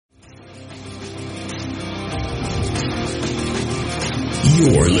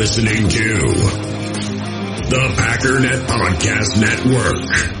You're listening to the Packernet Podcast Network.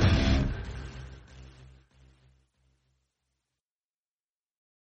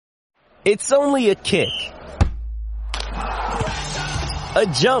 It's only a kick,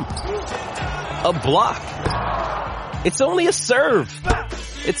 a jump, a block. It's only a serve.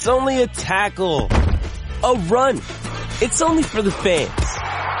 It's only a tackle, a run. It's only for the fans.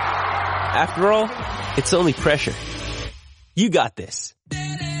 After all, it's only pressure. You got this.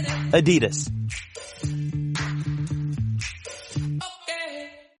 Adidas.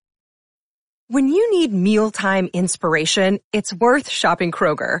 When you need mealtime inspiration, it's worth shopping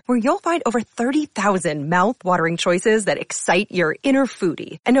Kroger, where you'll find over 30,000 mouth-watering choices that excite your inner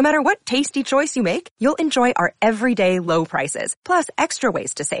foodie. And no matter what tasty choice you make, you'll enjoy our everyday low prices, plus extra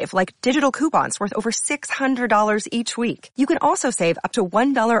ways to save, like digital coupons worth over $600 each week. You can also save up to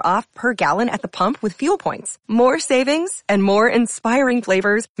 $1 off per gallon at the pump with fuel points. More savings and more inspiring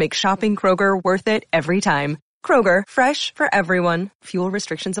flavors make shopping Kroger worth it every time. Kroger, fresh for everyone. Fuel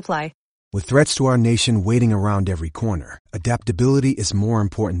restrictions apply. With threats to our nation waiting around every corner, adaptability is more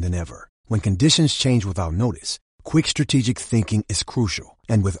important than ever. When conditions change without notice, quick strategic thinking is crucial.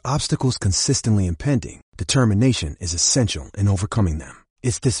 And with obstacles consistently impending, determination is essential in overcoming them.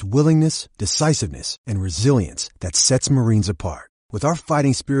 It's this willingness, decisiveness, and resilience that sets Marines apart. With our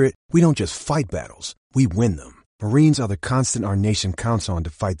fighting spirit, we don't just fight battles, we win them. Marines are the constant our nation counts on to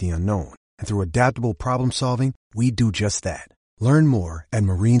fight the unknown. And through adaptable problem solving, we do just that. Learn more at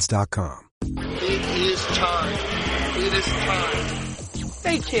marines.com. It is time. It is time.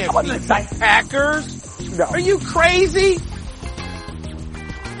 They can't beat the Packers. No. Are you crazy?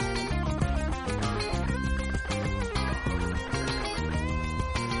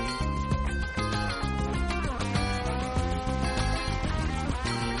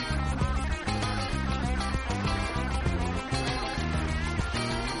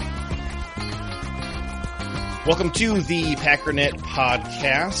 Welcome to the Packernet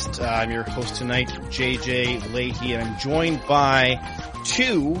Podcast. I'm your host tonight, JJ Leahy, and I'm joined by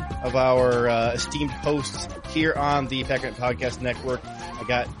two of our esteemed hosts here on the Packernet Podcast Network. I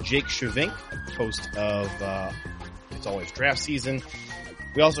got Jake Shavink, host of It's Always Draft Season.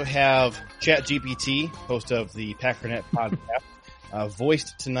 We also have ChatGPT, host of the Packernet Podcast,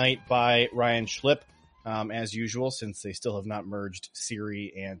 voiced tonight by Ryan Schlip, as usual, since they still have not merged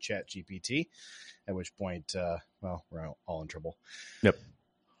Siri and ChatGPT. At which point, well, we're all in trouble. Yep.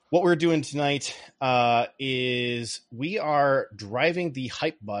 What we're doing tonight is we are driving the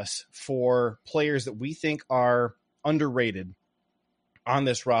hype bus for players that we think are underrated on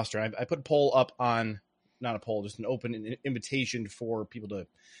this roster. I put a poll up on, not a poll, just an open invitation for people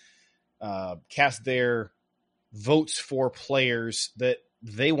to cast their votes for players that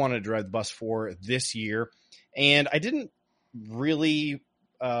they want to drive the bus for this year. And I didn't really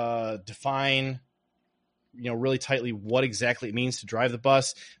define really tightly what exactly it means to drive the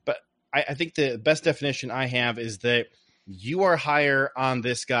bus. But I think the best definition I have is that you are higher on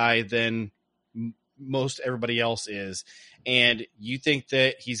this guy than most everybody else is. And you think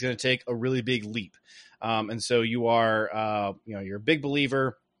that he's going to take a really big leap. And so you are, you're a big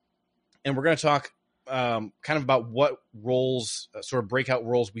believer. And we're going to talk kind of about what roles, sort of breakout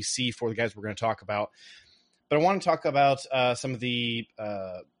roles we see for the guys we're going to talk about. But I want to talk about some of the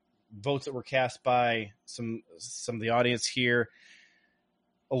votes that were cast by some of the audience here.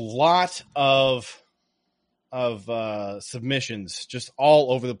 A lot of submissions just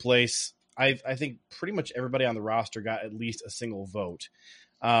all over the place. I think pretty much everybody on the roster got at least a single vote.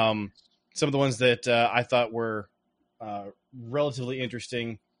 Some of the ones that I thought were relatively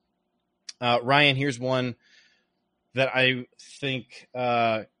interesting. Ryan, here's one that I think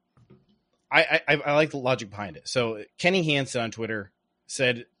I like the logic behind it. So Kenny Hansen on Twitter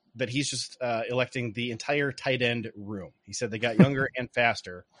said that he's just electing the entire tight end room. He said they got younger and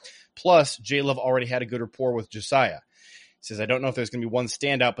faster. Plus, J Love already had a good rapport with Josiah. He says, I don't know if there's going to be one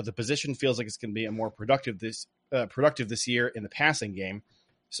standout, but the position feels like it's going to be a more productive this year in the passing game.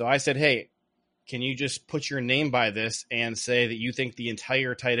 So I said, hey, can you just put your name by this and say that you think the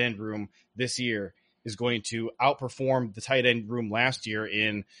entire tight end room this year is going to outperform the tight end room last year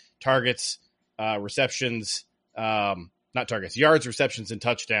in targets, receptions, not targets, yards, receptions, and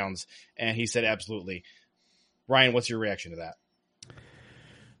touchdowns? And he said, absolutely. Ryan, what's your reaction to that?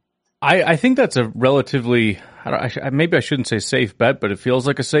 I think that's a relatively, maybe I shouldn't say safe bet, but it feels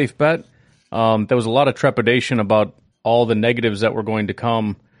like a safe bet. There was a lot of trepidation about all the negatives that were going to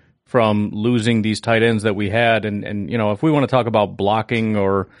come from losing these tight ends that we had. And if we want to talk about blocking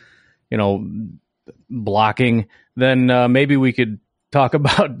or, blocking, then maybe we could talk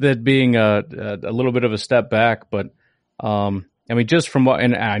about that being a little bit of a step back. But I mean, just from what,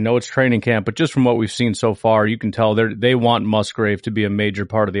 and I know it's training camp, but just from what we've seen so far, you can tell they want Musgrave to be a major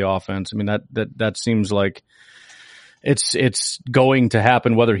part of the offense. I mean, that seems like it's going to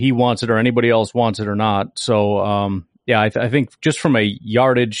happen whether he wants it or anybody else wants it or not. So, yeah, I think just from a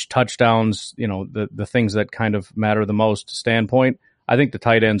yardage, touchdowns, the things that kind of matter the most standpoint, I think the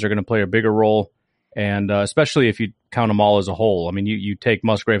tight ends are going to play a bigger role. And especially if you count them all as a whole. I mean, you take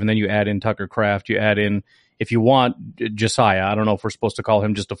Musgrave and then you add in Tucker Kraft, you add in, if you want, Josiah. I don't know if we're supposed to call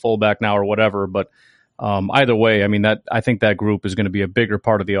him just a fullback now or whatever, but either way, I mean, I think that group is going to be a bigger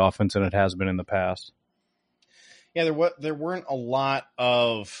part of the offense than it has been in the past. Yeah, there weren't a lot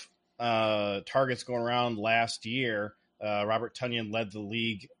of targets going around last year. Robert Tonyan led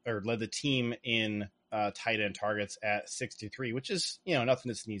the team in tight end targets at 63, which is nothing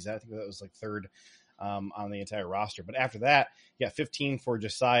to sneeze at. I think that was like third on the entire roster. But after that, 15 for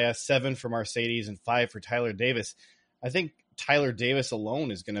Josiah, 7 for Mercedes, and 5 for Tyler Davis. I think Tyler Davis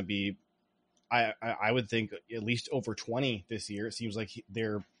alone is going to be, I would think, at least over 20 this year. It seems like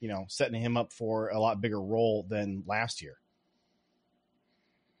they're setting him up for a lot bigger role than last year.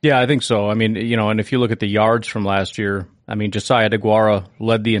 Yeah, I think so. I mean, and if you look at the yards from last year, I mean, Josiah DeGuara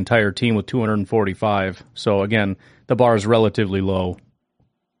led the entire team with 245. So again, the bar is relatively low.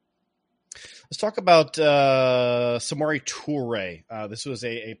 Let's talk about Samori Toure. This was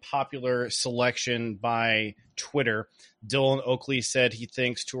a popular selection by Twitter. Dylan Oakley said he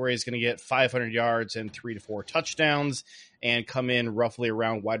thinks Toure is going to get 500 yards and 3 to 4 touchdowns and come in roughly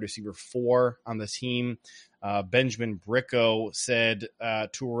around wide receiver 4 on the team. Benjamin Bricko said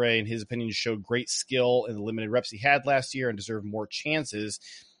Toure, in his opinion, showed great skill in the limited reps he had last year and deserved more chances.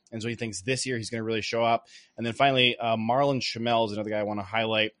 And so he thinks this year he's going to really show up. And then finally, Marlon Schmel is another guy I want to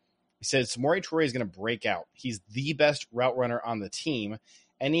highlight. He said Samori Toure is going to break out. He's the best route runner on the team.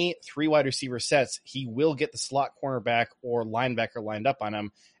 Any 3 wide receiver sets, he will get the slot cornerback or linebacker lined up on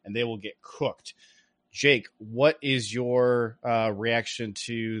him, and they will get cooked. Jake, what is your reaction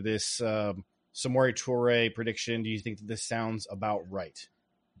to this Samori Toure prediction? Do you think that this sounds about right?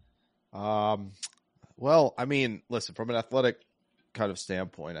 Well, I mean, listen, from an athletic kind of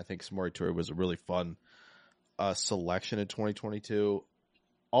standpoint, I think Samori Toure was a really fun selection in 2022.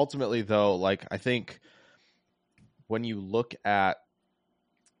 Ultimately, though, I think when you look at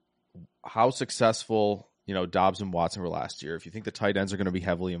how successful, Dobbs and Watson were last year, if you think the tight ends are going to be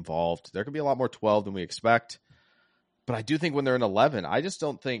heavily involved, there could be a lot more 12 than we expect. But I do think when they're in 11, I just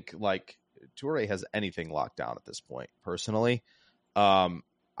don't think Toure has anything locked down at this point, personally.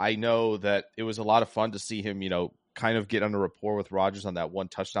 I know that it was a lot of fun to see him, kind of get under rapport with Rodgers on that one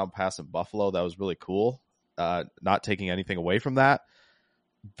touchdown pass in Buffalo. That was really cool. Not taking anything away from that.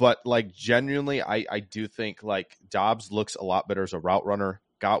 But genuinely, I do think Dobbs looks a lot better as a route runner,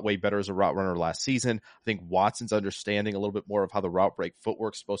 got way better as a route runner last season. I think Watson's understanding a little bit more of how the route break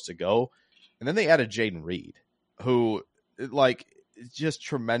footwork's supposed to go. And then they added Jayden Reed, who is just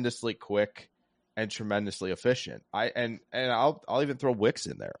tremendously quick and tremendously efficient. I'll even throw Wicks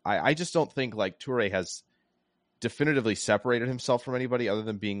in there. I just don't think Toure has definitively separated himself from anybody other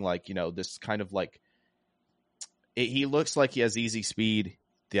than being this kind of he looks like he has easy speed.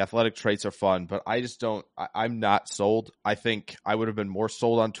 The athletic traits are fun, but I just don't. I'm not sold. I think I would have been more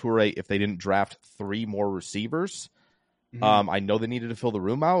sold on Toure if they didn't draft 3 more receivers. Mm-hmm. I know they needed to fill the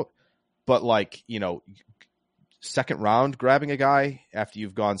room out, but second round grabbing a guy after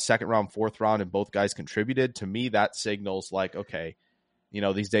you've gone second round, fourth round, and both guys contributed, to me that signals okay,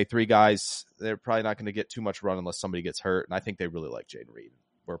 these day 3 guys, they're probably not going to get too much run unless somebody gets hurt, and I think they really like Jayden Reed.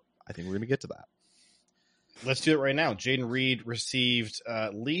 I think we're going to get to that. Let's do it right now. Jayden Reed received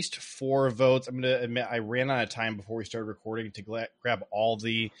at least 4 votes. I'm going to admit I ran out of time before we started recording to grab all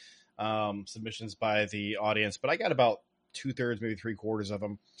the submissions by the audience, but I got about 2/3, maybe 3/4 of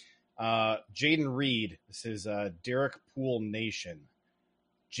them. Jayden Reed, this is Derek Poole Nation.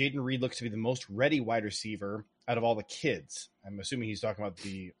 Jayden Reed looks to be the most ready wide receiver out of all the kids. I'm assuming he's talking about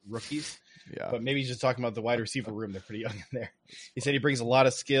the rookies. Yeah. But maybe he's just talking about the wide receiver room. They're pretty young in there. He said he brings a lot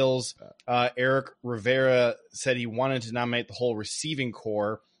of skills. Eric Rivera said he wanted to nominate the whole receiving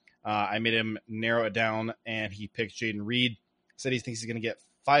core. I made him narrow it down, and he picked Jayden Reed. Said he thinks he's going to get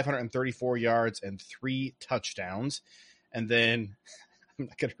 534 yards and 3 touchdowns. And then I'm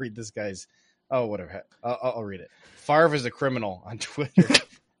not going to read this guy's. Oh, whatever. I'll read it. Favre is a criminal on Twitter.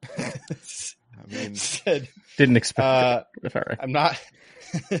 Said, didn't expect it. I'm not.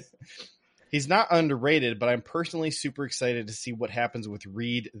 He's not underrated, but I'm personally super excited to see what happens with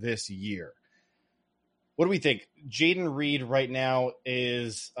Reed this year. What do we think? Jayden Reed right now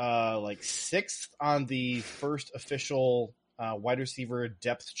is 6th on the first official wide receiver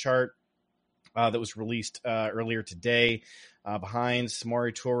depth chart. that was released earlier today, behind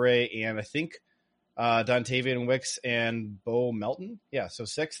Samori Toure and I think Dontavian Wicks and Bo Melton. Yeah, so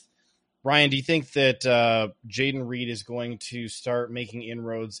 6th. Brian, do you think that Jayden Reed is going to start making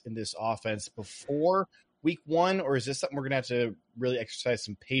inroads in this offense before week 1, or is this something we're going to have to really exercise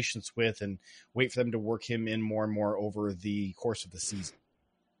some patience with and wait for them to work him in more and more over the course of the season?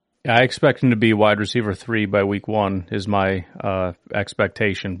 Yeah, I expect him to be wide receiver 3 by week 1 is my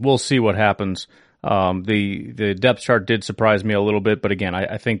expectation. We'll see what happens. The depth chart did surprise me a little bit, but again,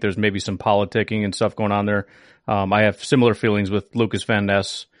 I think there's maybe some politicking and stuff going on there. I have similar feelings with Lucas Van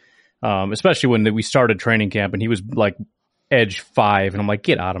Ness, especially when we started training camp and he was like edge 5, and I'm like,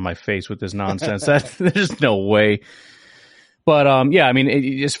 get out of my face with this nonsense. There's no way. But yeah, I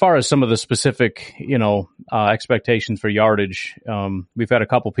mean, as far as some of the specific, expectations for yardage, we've had a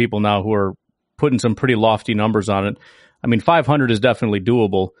couple people now who are putting some pretty lofty numbers on it. I mean, 500 is definitely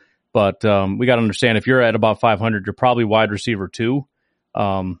doable, but we got to understand if you're at about 500, you're probably wide receiver 2.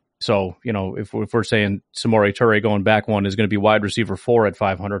 So, if we're saying Samori Toure going back 1 is going to be wide receiver 4 at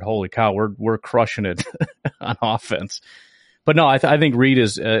 500, holy cow, we're crushing it on offense. But no, I think Reed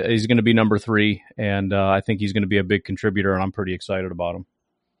is going to be number 3, and I think he's going to be a big contributor, and I'm pretty excited about him.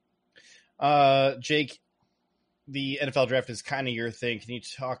 Jake, the NFL draft is kind of your thing. Can you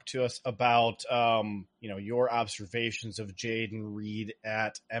talk to us about your observations of Jayden Reed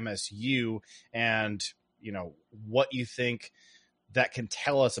at MSU, and what you think that can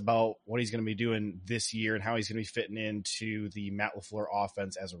tell us about what he's going to be doing this year and how he's going to be fitting into the Matt LaFleur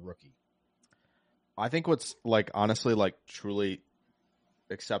offense as a rookie? I think what's honestly truly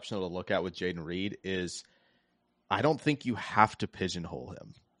exceptional to look at with Jayden Reed is I don't think you have to pigeonhole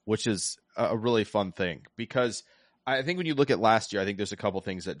him, which is a really fun thing, because I think when you look at last year, I think there's a couple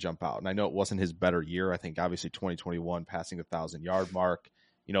things that jump out. And I know it wasn't his better year. I think obviously 2021 passing the 1,000-yard mark,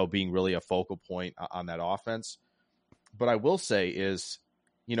 being really a focal point on that offense. But I will say is,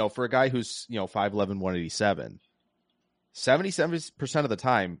 for a guy who's, 5'11", 187, 77% of the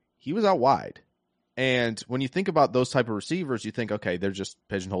time he was out wide. And when you think about those type of receivers, you think, okay, they're just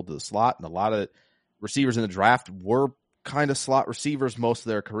pigeonholed to the slot. And a lot of receivers in the draft were kind of slot receivers most of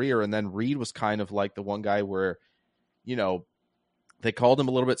their career. And then Reed was kind of like the one guy where, they called him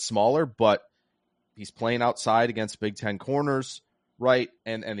a little bit smaller, but he's playing outside against Big Ten corners, right?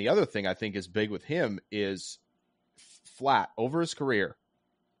 And the other thing I think is big with him is flat over his career,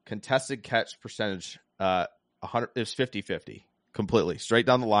 contested catch percentage, 100 is 50-50. Completely straight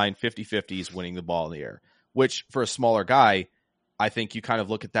down the line, 50-50 is winning the ball in the air, which for a smaller guy, I think you kind of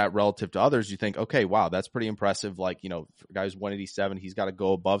look at that relative to others. You think, okay, wow, that's pretty impressive. For a guy who's 187, he's got to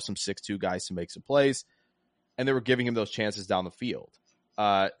go above some 6'2" guys to make some plays. And they were giving him those chances down the field.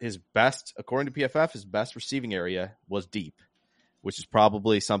 His best, according to PFF, his best receiving area was deep, which is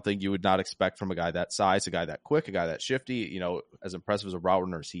probably something you would not expect from a guy that size, a guy that quick, a guy that shifty, as impressive as a route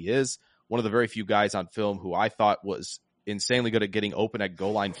runner as he is. One of the very few guys on film who I thought was insanely good at getting open at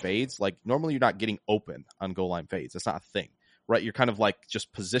goal line fades. Normally you're not getting open on goal line fades. That's not a thing, right? You're kind of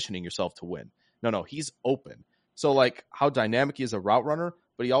just positioning yourself to win. No, he's open. So how dynamic he is a route runner,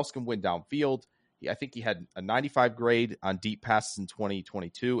 but he also can win downfield. I think he had a 95 grade on deep passes in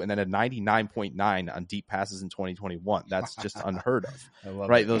 2022 and then a 99.9 on deep passes in 2021. That's just unheard of,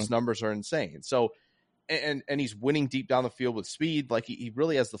 right? Those numbers are insane. So, and he's winning deep down the field with speed. He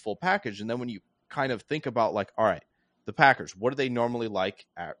really has the full package. And then when you kind of think about all right, the Packers, what do they normally like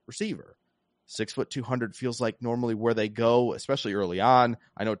at receiver? 6'2" feels like normally where they go, especially early on.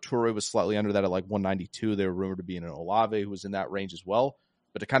 I know Toure was slightly under that at 192. They were rumored to be in an Olave who was in that range as well.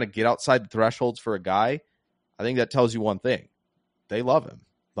 But to kind of get outside the thresholds for a guy, I think that tells you one thing. They love him.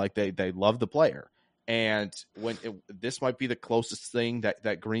 They love the player. And this might be the closest thing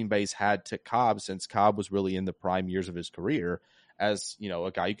that Green Bay's had to Cobb since Cobb was really in the prime years of his career as,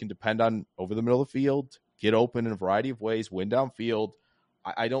 a guy you can depend on over the middle of the field, get open in a variety of ways, win downfield.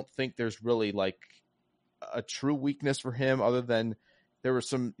 I don't think there's really a true weakness for him other than there were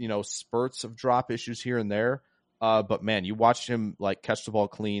some, spurts of drop issues here and there. But man, you watched him catch the ball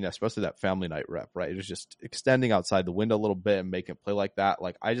clean, especially that family night rep, right? It was just extending outside the window a little bit and making a play like that.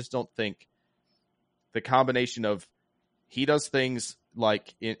 I just don't think the combination of he does things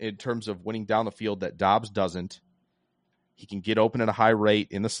in terms of winning down the field that Dobbs doesn't. He can get open at a high rate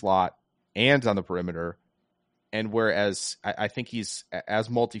in the slot and on the perimeter. And whereas I think he's as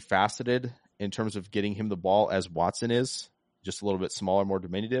multifaceted in terms of getting him the ball as Watson is, just a little bit smaller, more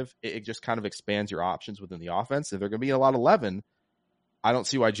diminutive, it just kind of expands your options within the offense. If they're going to be a lot 11, I don't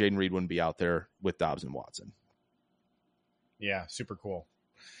see why Jayden Reed wouldn't be out there with Dobbs and Watson. Yeah, super cool.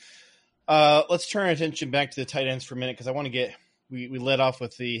 Let's turn our attention back to the tight ends for a minute because I want to get we led off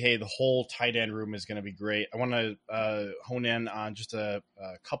with the whole tight end room is going to be great. I want to hone in on just a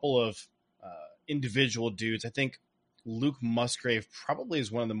couple of individual dudes. I think Luke Musgrave probably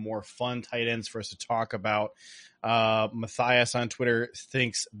is one of the more fun tight ends for us to talk about. Matthias on Twitter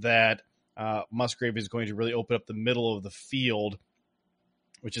thinks that Musgrave is going to really open up the middle of the field,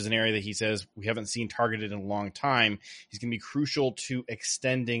 which is an area that he says we haven't seen targeted in a long time. He's going to be crucial to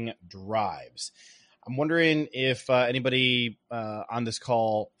extending drives. I'm wondering if anybody on this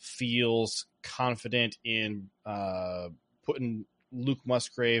call feels confident in putting Luke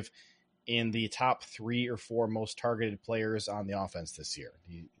Musgrave in the top 3 or 4 most targeted players on the offense this year.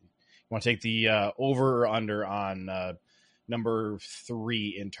 You want to take the over or under on number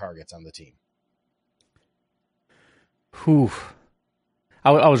 3 in targets on the team? Whew.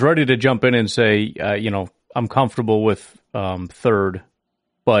 I was ready to jump in and say, I'm comfortable with third,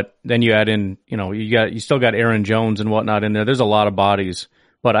 but then you add in, you still got Aaron Jones and whatnot in there. There's a lot of bodies,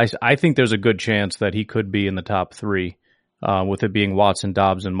 but I think there's a good chance that he could be in the top 3, with it being Watson,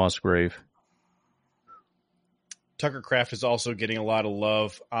 Dobbs, and Musgrave. Tucker Kraft is also getting a lot of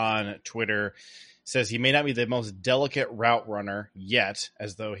love on Twitter. Says he may not be the most delicate route runner yet,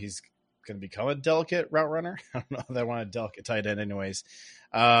 as though he's going to become a delicate route runner. I don't know if I want a delicate tight end anyways.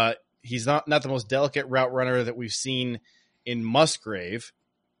 He's not the most delicate route runner that we've seen in Musgrave.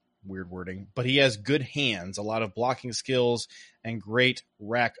 Weird wording, but he has good hands, a lot of blocking skills, and great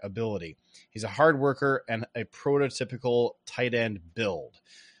rack ability. He's a hard worker and a prototypical tight end build.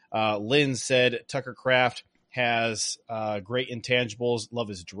 Lynn said Tucker Kraft has great intangibles, love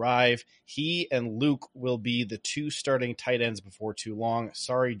his drive. He and Luke will be the 2 starting tight ends before too long.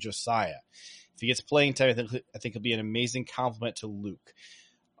 Sorry, Josiah. If he gets playing time, I think he'll be an amazing complement to Luke.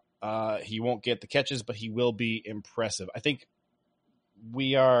 He won't get the catches, but he will be impressive. I think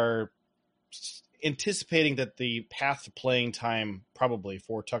we are anticipating that the path to playing time probably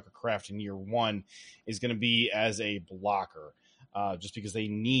for Tucker Kraft in year 1 is going to be as a blocker, just because they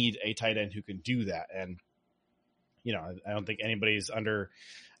need a tight end who can do that. And, I don't think anybody's under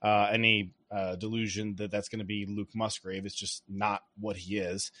any delusion that that's going to be Luke Musgrave. It's just not what he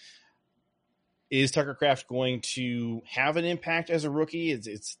is. Is Tucker Kraft going to have an impact as a rookie?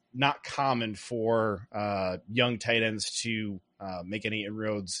 It's not common for young tight ends to make any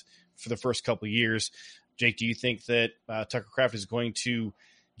inroads for the first couple of years. Jake, do you think that Tucker Kraft is going to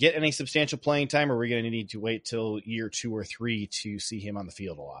get any substantial playing time, or are we going to need to wait till year 2 or 3 to see him on the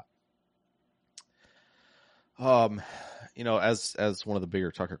field a lot? As one of the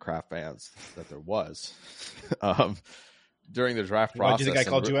bigger Tucker Kraft fans that there was, during the draft process. Why do you think I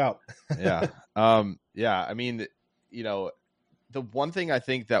called you out? Yeah. Yeah. I mean, the one thing I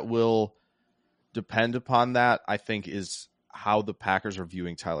think that will depend upon that, I think, is how the Packers are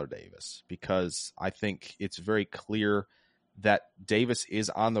viewing Tyler Davis, because I think it's very clear that Davis is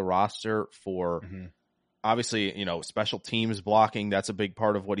on the roster for obviously, special teams blocking. That's a big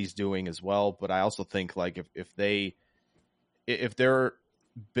part of what he's doing as well. But I also think if they're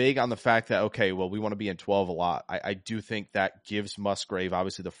big on the fact that, okay, well, we want to be in 12 a lot, I do think that gives Musgrave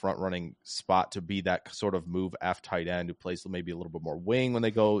obviously the front running spot to be that sort of move F tight end who plays maybe a little bit more wing when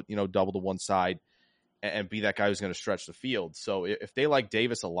they go, double to one side, and be that guy who's going to stretch the field. So if they like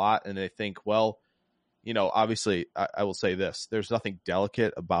Davis a lot and they think, well, obviously I will say this, there's nothing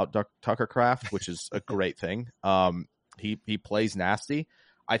delicate about Tucker Kraft, which is a great thing. He plays nasty.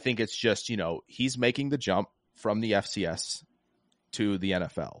 I think it's just, he's making the jump from the FCS to the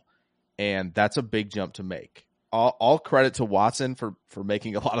NFL, and that's a big jump to make. All credit to Watson for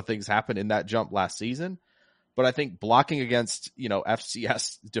making a lot of things happen in that jump last season. But I think blocking against,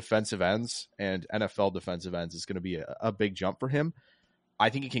 FCS defensive ends and NFL defensive ends is going to be a big jump for him. I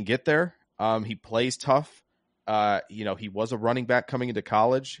think he can get there. He plays tough. He was a running back coming into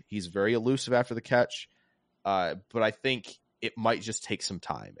college. He's very elusive after the catch. But I think it might just take some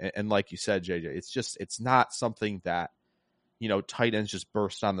time. And like you said, JJ, it's not something that, tight ends just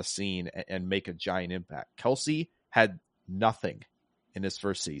burst on the scene and make a giant impact. Kelsey had nothing in his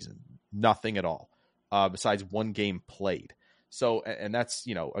first season, nothing at all, besides one game played. So, and that's,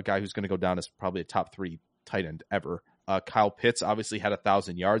 a guy who's going to go down as probably a top 3 tight end ever. Kyle Pitts obviously had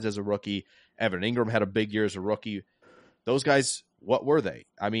 1,000 yards as a rookie. Evan Ingram had a big year as a rookie. Those guys, what were they?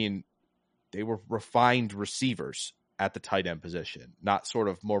 I mean, they were refined receivers at the tight end position, not sort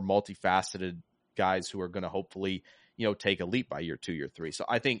of more multifaceted guys who are going to hopefully, take a leap by year 2, year 3. So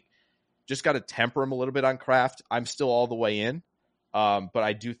I think just got to temper him a little bit on Kraft. I'm still all the way in. But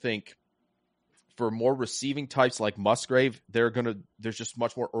I do think for more receiving types like Musgrave, there's just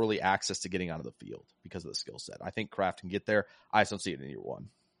much more early access to getting onto the field because of the skill set. I think Kraft can get there. I just don't see it in year 1.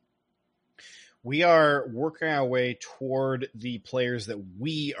 we are working our way toward the players that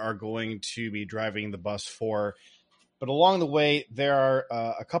we are going to be driving the bus for. But along the way, there are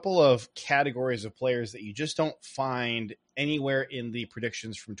a couple of categories of players that you just don't find anywhere in the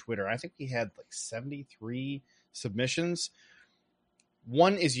predictions from Twitter. I think we had like 73 submissions.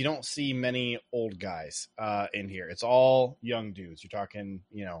 One is you don't see many old guys in here. It's all young dudes. You're talking,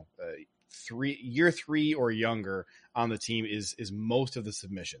 year 3 or younger on the team is most of the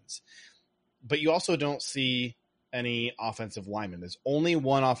submissions. But you also don't see any offensive linemen. There's only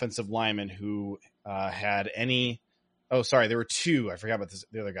one offensive lineman who had any. Oh, sorry. There were two. I forgot about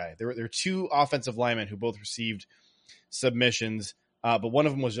the other guy. There were two offensive linemen who both received submissions, but one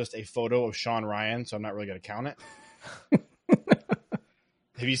of them was just a photo of Sean Ryan, so I'm not really going to count it.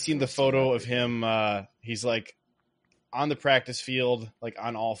 Have you seen the photo of him? He's like on the practice field, like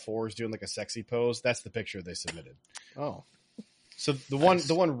on all fours, doing like a sexy pose. That's the picture they submitted. Oh, so the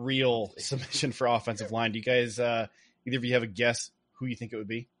one real submission for offensive line. Do you guys, either of you have a guess who you think it would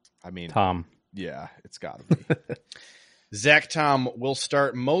be? I mean, Tom. Yeah, it's got to be. Zach Tom will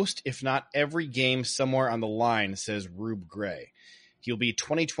start most, if not every game somewhere on the line, says Rube Gray. He'll be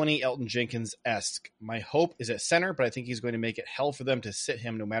 2020 Elton Jenkins-esque. My hope is at center, but I think he's going to make it hell for them to sit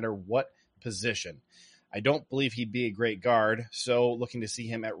him no matter what position. I don't believe he'd be a great guard, so looking to see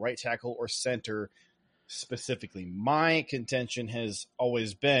him at right tackle or center specifically. My contention has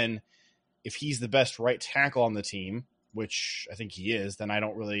always been if he's the best right tackle on the team, which I think he is, then I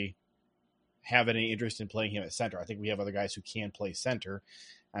don't really have any interest in playing him at center. I think we have other guys who can play center.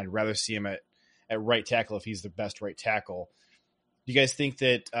 I'd rather see him at right tackle if he's the best right tackle. Do you guys think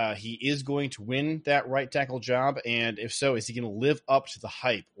that he is going to win that right tackle job? And if so, is he going to live up to the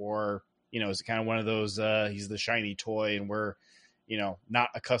hype? Or, is it kind of one of those, he's the shiny toy and we're, not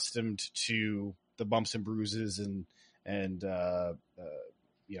accustomed to the bumps and bruises and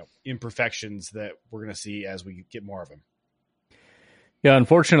imperfections that we're going to see as we get more of him? Yeah,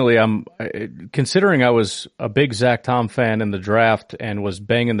 unfortunately, I'm considering I was a big Zach Tom fan in the draft and was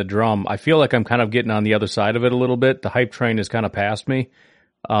banging the drum. I feel like I'm kind of getting on the other side of it a little bit. The hype train has kind of passed me.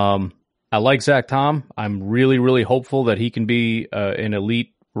 I like Zach Tom. I'm really, really hopeful that he can be an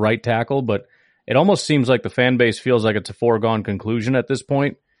elite right tackle, but it almost seems like the fan base feels like it's a foregone conclusion at this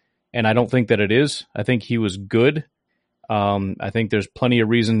point, and I don't think that it is. I think he was good. I think there's plenty of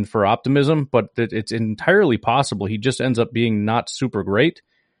reason for optimism, but it's entirely possible he just ends up being not super great.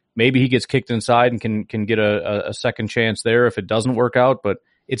 Maybe he gets kicked inside and can get a second chance there if it doesn't work out, but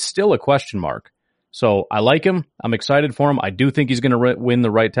it's still a question mark. So I like him. I'm excited for him. I do think he's going to win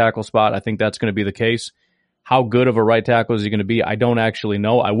the right tackle spot. I think that's going to be the case. How good of a right tackle is he going to be? I don't actually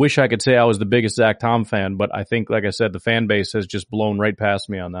know. I wish I could say I was the biggest Zach Tom fan, but I think, like I said, the fan base has just blown right past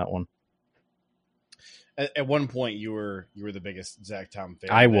me on that one. At one point, you were the biggest Zach Tom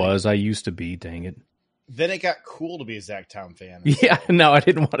fan. I used to be, dang it. Then it got cool to be a Zach Tom fan. Yeah, no, I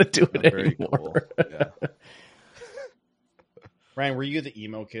didn't want to do it anymore. Cool. Yeah. Ryan, were you the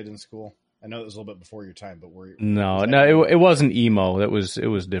emo kid in school? I know it was a little bit before your time, but were you? No, it wasn't emo. It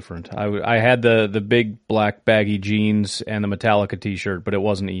was different. I had the big black baggy jeans and the Metallica T-shirt, but it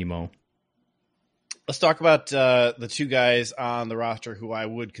wasn't emo. Let's talk about the two guys on the roster who I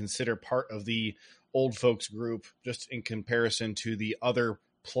would consider part of the old folks group, just in comparison to the other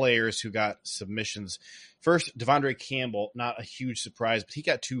players who got submissions. First, Devondre Campbell, not a huge surprise, but he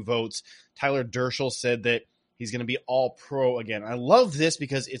got 2 votes. Tyler Dershel said that he's going to be all pro again. I love this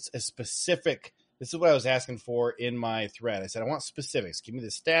because it's a specific. This is what I was asking for in my thread. I said, I want specifics. Give me the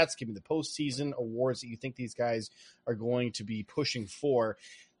stats. Give me the postseason awards that you think these guys are going to be pushing for.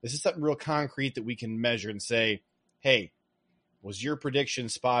 This is something real concrete that we can measure and say, hey, was your prediction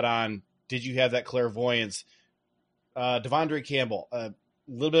spot on? Did you have that clairvoyance? Devondre Campbell, a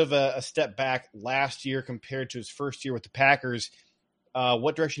little bit of a step back last year compared to his first year with the Packers.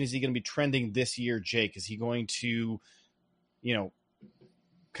 What direction is he going to be trending this year, Jake? Is he going to,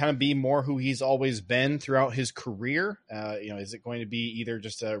 kind of be more who he's always been throughout his career? Is it going to be either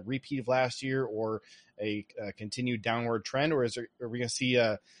just a repeat of last year or a continued downward trend, or are we going to see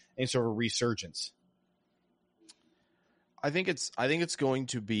any sort of a resurgence? I think it's going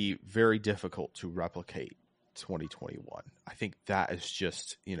to be very difficult to replicate 2021. I think that is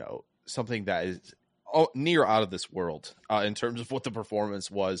just, something that is near out of this world in terms of what the performance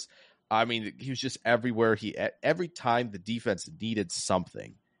was. I mean, he was just everywhere. Every time the defense needed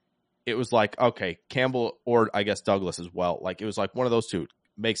something, it was like, okay, Campbell, or I guess Douglas as well. Like, it was like one of those two,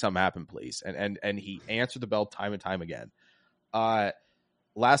 make something happen, please. And he answered the bell time and time again.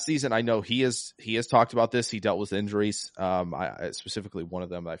 Last season, I know he has talked about this. He dealt with injuries. I specifically one of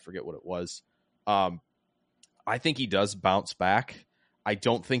them, I forget what it was. I think he does bounce back. I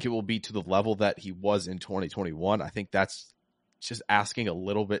don't think it will be to the level that he was in 2021. I think that's just asking a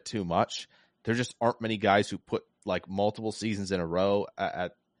little bit too much. There just aren't many guys who put like multiple seasons in a row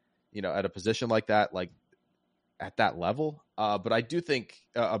at a position like that, like at that level. But I do think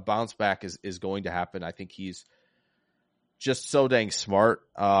a bounce back is going to happen. I think he's just so dang smart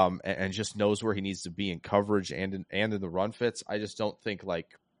and just knows where he needs to be in coverage and in the run fits. I just don't think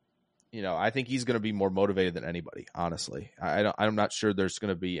I think he's going to be more motivated than anybody, honestly. I'm not sure there's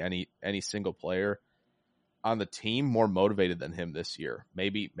going to be any single player on the team more motivated than him this year.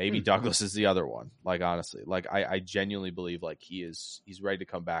 Maybe Douglas is the other one. Like, honestly, like I genuinely believe like he's ready to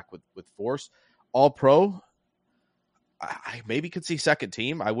come back with force. All pro, I maybe could see second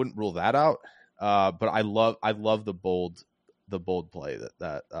team. I wouldn't rule that out. But I love the bold play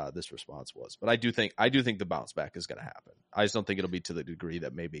that this response was. But I do think the bounce back is going to happen. I just don't think it'll be to the degree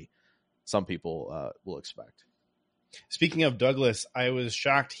that maybe some people will expect. Speaking of Douglas, I was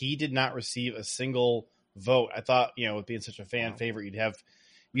shocked he did not receive a single vote. I thought, with being such a fan favorite,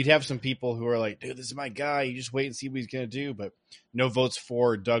 you'd have some people who are like, dude, this is my guy. You just wait and see what he's going to do. But no votes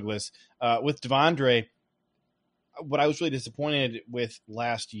for Douglas. With Devondre, what I was really disappointed with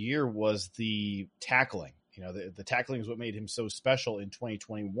last year was the tackling. The tackling is what made him so special in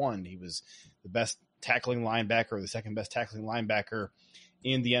 2021. He was the best tackling linebacker, or the second best tackling linebacker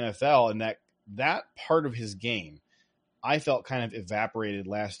in the NFL. And that part of his game, I felt kind of evaporated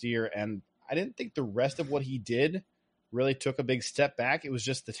last year. And I didn't think the rest of what he did really took a big step back. It was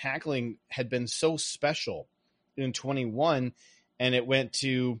just the tackling had been so special in 21, and it went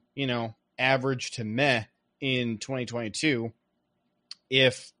to, average to meh in 2022.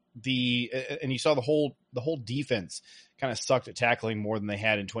 And you saw the whole defense kind of sucked at tackling more than they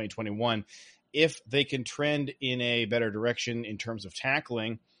had in 2021. If they can trend in a better direction in terms of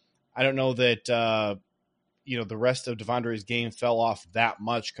tackling, I don't know that, the rest of Devondre's game fell off that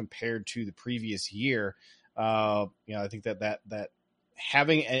much compared to the previous year. I think that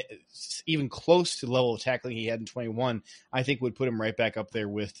having even close to the level of tackling he had in 21, I think would put him right back up there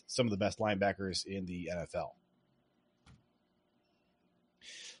with some of the best linebackers in the NFL.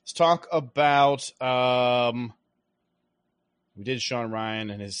 Let's talk about we did Sean Ryan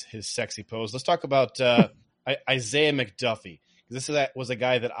and his sexy pose. Let's talk about Isaiah McDuffie. This was a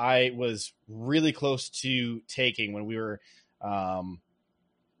guy that I was really close to taking when we were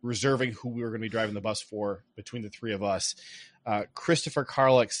reserving who we were going to be driving the bus for between the three of us. Christopher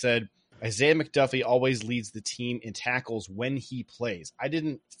Karlik said, Isaiah McDuffie always leads the team in tackles when he plays. I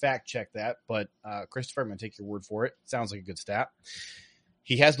didn't fact check that, but Christopher, I'm going to take your word for it. Sounds like a good stat.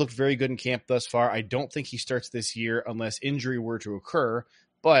 He has looked very good in camp thus far. I don't think he starts this year unless injury were to occur,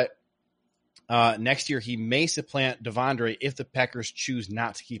 but next year he may supplant Devondre if the Packers choose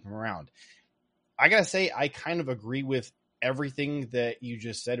not to keep him around. I got to say, I kind of agree with everything that you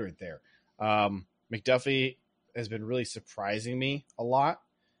just said right there. McDuffie has been really surprising me a lot,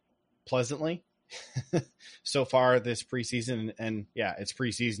 pleasantly, so far this preseason. And yeah, it's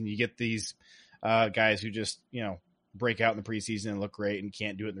preseason. You get these guys who just, break out in the preseason and look great and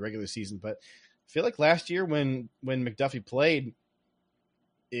can't do it in the regular season. But I feel like last year when McDuffie played,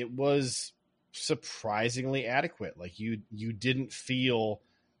 it was surprisingly adequate. Like you didn't feel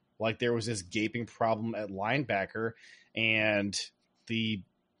like there was this gaping problem at linebacker, and the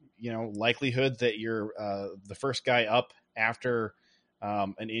likelihood that you're the first guy up after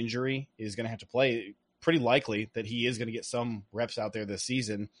an injury is going to have to play, pretty likely that he is going to get some reps out there this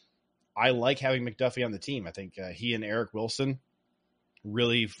season. I like having McDuffie on the team. I think he and Eric Wilson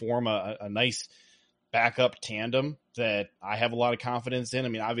really form a nice backup tandem that I have a lot of confidence in. I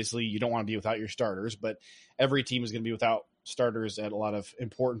mean, obviously you don't want to be without your starters, but every team is going to be without starters at a lot of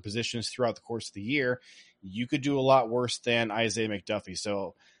important positions throughout the course of the year. You could do a lot worse than Isaiah McDuffie.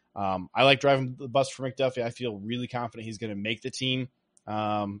 So I like driving the bus for McDuffie. I feel really confident he's going to make the team.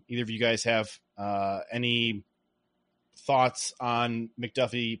 Either of you guys have any thoughts on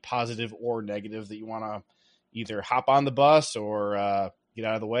McDuffie, positive or negative, that you want to either hop on the bus or get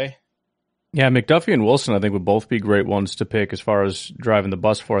out of the way? Yeah, McDuffie and Wilson, I think, would both be great ones to pick as far as driving the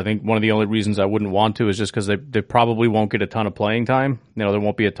bus for. I think one of the only reasons I wouldn't want to is just because they probably won't get a ton of playing time. There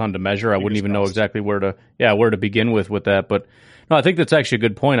won't be a ton to measure. I wouldn't even know exactly where to begin with that. But no, I think that's actually a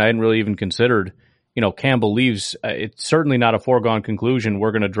good point. I hadn't really even considered, Campbell leaves. It's certainly not a foregone conclusion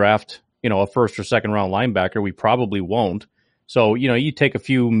we're going to draft, a first or second round linebacker. We probably won't. So, you take a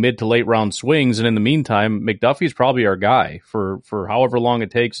few mid to late round swings, and in the meantime, McDuffie's probably our guy for however long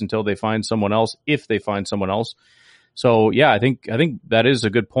it takes until they find someone else, if they find someone else. So, yeah, I think that is a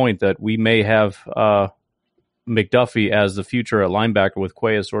good point, that we may have McDuffie as the future at linebacker with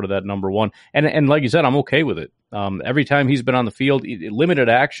Quay as sort of that number one. And like you said, I'm okay with it. Every time he's been on the field, limited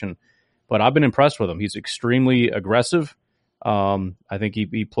action, but I've been impressed with him. He's extremely aggressive. I think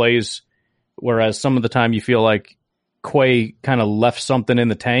he plays, whereas some of the time you feel like Quay kind of left something in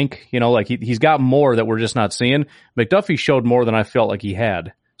the tank, like he's got more that we're just not seeing. McDuffie showed more than I felt like he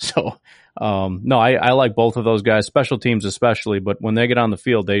had. So, no, I like both of those guys, special teams especially, but when they get on the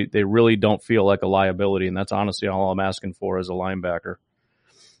field, they really don't feel like a liability, and that's honestly all I'm asking for as a linebacker.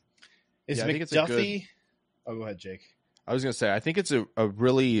 Is McDuffie... Oh, go ahead, Jake. I was going to say, I think it's a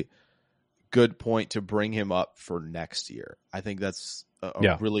really good point to bring him up for next year. I think that's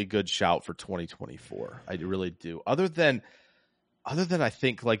a really good shout for 2024. I really do. Other than I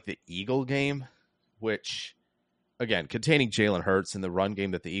think like the Eagle game, which again, containing Jalen Hurts and the run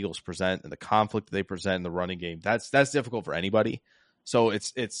game that the Eagles present and the conflict they present in the running game, that's difficult for anybody. So I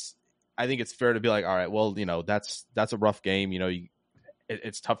think it's fair to be like, all right, well, that's a rough game.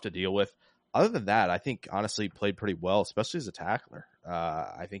 It's tough to deal with. Other than that, I think honestly he played pretty well, especially as a tackler.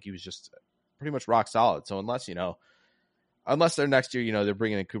 I think he was just pretty much rock solid. So unless they're next year, they're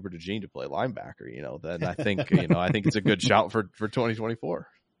bringing in Cooper DeJean to play linebacker, then I think, I think it's a good shout for 2024.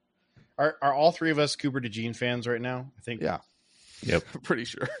 Are all three of us Cooper DeJean fans right now? I think. Yeah. Yep. Pretty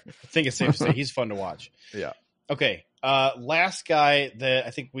sure. I think it's safe to say he's fun to watch. Yeah. Okay. Last guy that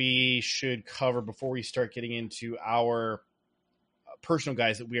I think we should cover before we start getting into our personal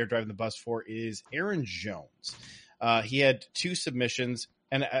guys that we are driving the bus for is Aaron Jones. He had 2 submissions,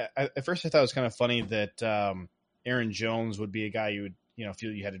 and at first I thought it was kind of funny that Aaron Jones would be a guy you would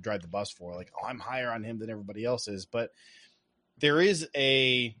feel you had to drive the bus for. Like, oh, I'm higher on him than everybody else is. But there is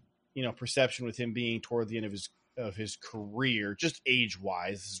a perception with him being toward the end of his career, just age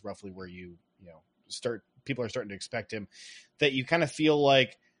wise. This is roughly where people are starting to expect him. That you kind of feel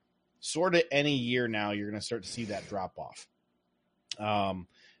like sort of any year now you're going to start to see that drop off.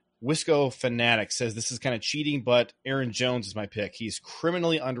 Wisco Fanatic says this is kind of cheating, but Aaron Jones is my pick. He's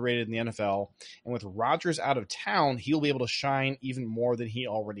criminally underrated in the NFL, and with Rodgers out of town, he'll be able to shine even more than he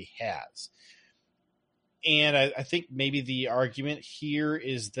already has. And I think maybe the argument here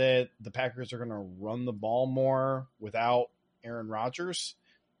is that the Packers are going to run the ball more without Aaron Rodgers.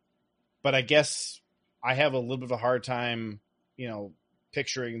 But I guess I have a little bit of a hard time,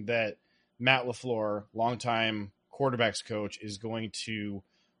 picturing that Matt LaFleur, longtime quarterbacks coach, is going to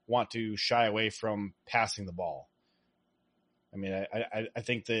want to shy away from passing the ball. I mean, I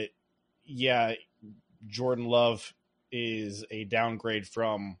think that, Jordan Love is a downgrade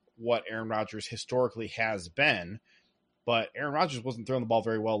from what Aaron Rodgers historically has been, but Aaron Rodgers wasn't throwing the ball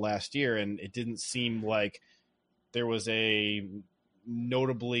very well last year, and it didn't seem like there was a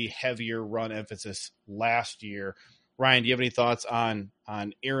notably heavier run emphasis last year. Ryan, do you have any thoughts on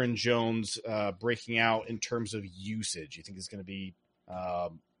Aaron Jones breaking out in terms of usage? You think it's going to be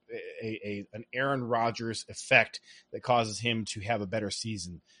an Aaron Rodgers effect that causes him to have a better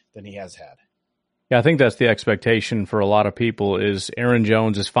season than he has had? Yeah, I think that's the expectation for a lot of people is Aaron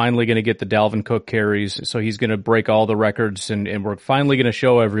Jones is finally going to get the Dalvin Cook carries, so he's going to break all the records, and we're finally going to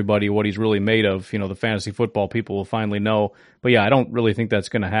show everybody what he's really made of. The fantasy football people will finally know. But yeah, I don't really think that's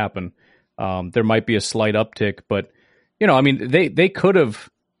going to happen. There might be a slight uptick, but they could have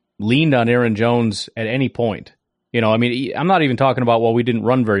leaned on Aaron Jones at any point. I'm not even talking about, we didn't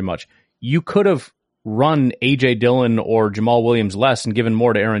run very much. You could have run A.J. Dillon or Jamal Williams less and given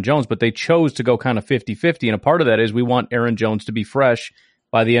more to Aaron Jones, but they chose to go kind of 50-50, and a part of that is we want Aaron Jones to be fresh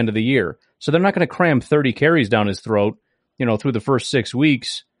by the end of the year. So they're not going to cram 30 carries down his throat, through the first 6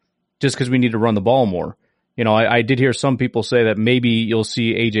 weeks just because we need to run the ball more. I did hear some people say that maybe you'll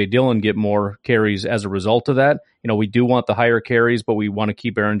see A.J. Dillon get more carries as a result of that. We do want the higher carries, but we want to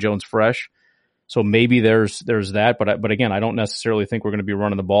keep Aaron Jones fresh. So maybe there's that, but again, I don't necessarily think we're going to be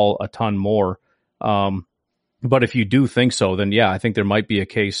running the ball a ton more. But if you do think so, then yeah, I think there might be a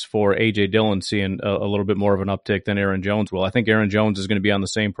case for A.J. Dillon seeing a little bit more of an uptick than Aaron Jones will. I think Aaron Jones is going to be on the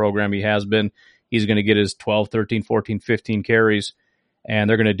same program he has been. He's going to get his 12, 13, 14, 15 carries, and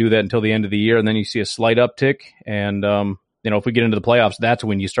they're going to do that until the end of the year, and then you see a slight uptick. And, if we get into the playoffs, that's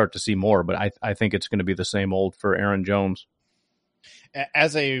when you start to see more. But I think it's going to be the same old for Aaron Jones.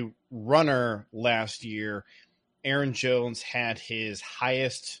 As a runner last year, Aaron Jones had his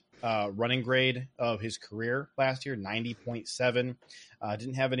highest running grade of his career last year, 90.7.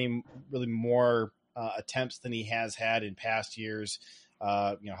 Didn't have any really more attempts than he has had in past years,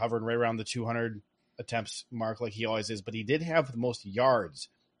 hovering right around the 200 attempts mark like he always is. But he did have the most yards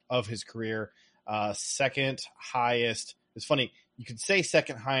of his career, second highest. It's funny, you could say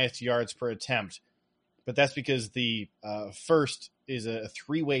second highest yards per attempt, but that's because the first is a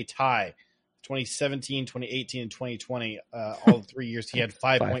 3-way tie 2017, 2018, and 2020, all the 3 years, he had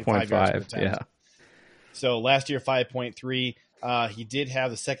 5.5 yards per attempt. Yeah. So last year, 5.3. He did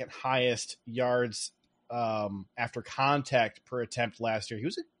have the second highest yards after contact per attempt last year. He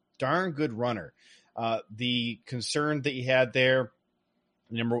was a darn good runner. The concern that he had there,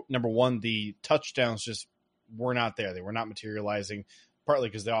 number one, the touchdowns just were not there. They were not materializing, partly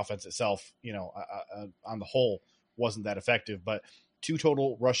because the offense itself, on the whole, wasn't that effective. But 2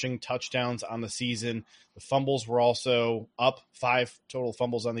 total rushing touchdowns on the season. The fumbles were also up, 5 total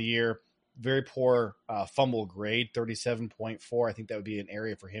fumbles on the year. Very poor fumble grade, 37.4. I think that would be an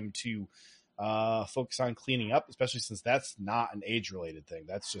area for him to focus on cleaning up, especially since that's not an age-related thing.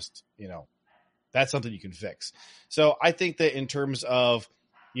 That's just, that's something you can fix. So I think that in terms of,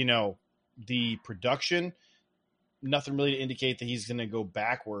 the production, nothing really to indicate that he's going to go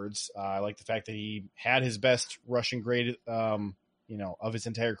backwards. I like the fact that he had his best rushing grade, of his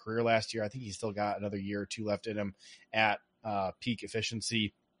entire career last year. I think he's still got another year or 2 left in him at peak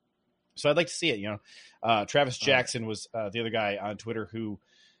efficiency. So I'd like to see it. Travis Jackson was the other guy on Twitter who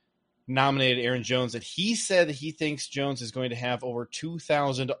nominated Aaron Jones, and he said that he thinks Jones is going to have over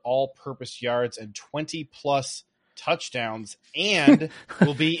 2,000 all-purpose yards and 20-plus touchdowns and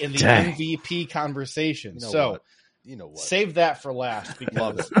will be in the MVP conversation. You know what? Save that for last.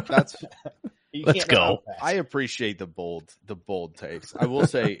 Love it. That's let's go. I appreciate the bold takes. I will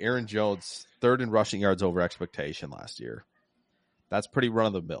say Aaron Jones, 3rd in rushing yards over expectation last year. That's pretty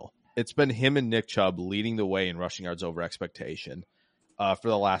run-of-the-mill. It's been him and Nick Chubb leading the way in rushing yards over expectation for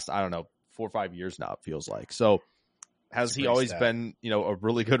the last, 4 or 5 years now, it feels like. So has he always been, a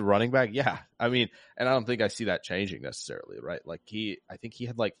really good running back? Yeah. I mean, and I don't think I see that changing necessarily, right? Like I think he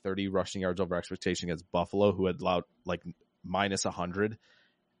had like 30 rushing yards over expectation against Buffalo, who had allowed like minus 100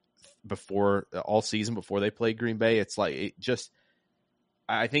 before all season before they played Green Bay. It's like,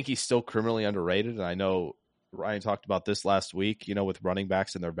 I think he's still criminally underrated. And I know Ryan talked about this last week, with running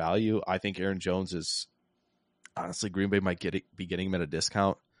backs and their value. I think Aaron Jones is, honestly, Green Bay might be getting him at a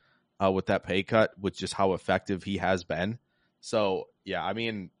discount with that pay cut, with just how effective he has been. So, yeah, I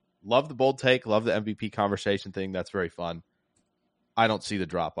mean, love the bold take, love the MVP conversation thing. That's very fun. I don't see the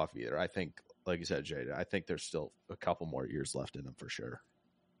drop-off either. I think, like you said, Jada, I think there's still a couple more years left in him for sure.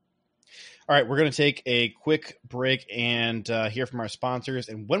 All right, we're going to take a quick break and hear from our sponsors.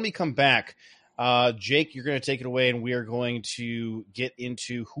 And when we come back, Jake, you're going to take it away, and we are going to get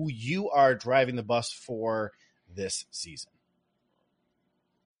into who you are driving the bus for this season.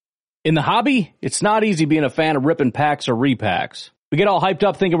 In the hobby, it's not easy being a fan of ripping packs or repacks. We get all hyped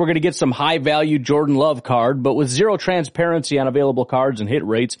up thinking we're going to get some high-value Jordan Love card, but with zero transparency on available cards and hit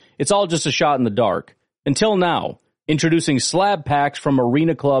rates, it's all just a shot in the dark. Until now, introducing slab packs from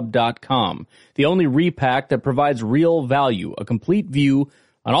arenaclub.com, the only repack that provides real value, a complete view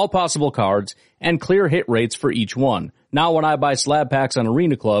on all possible cards, and clear hit rates for each one. Now when I buy slab packs on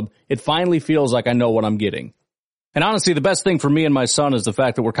Arena Club, it finally feels like I know what I'm getting. And honestly, the best thing for me and my son is the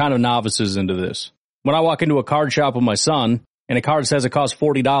fact that we're kind of novices into this. When I walk into a card shop with my son, and a card says it costs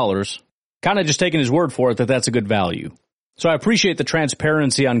 $40, kind of just taking his word for it that that's a good value. So I appreciate the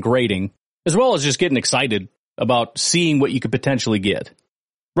transparency on grading, as well as just getting excited about seeing what you could potentially get.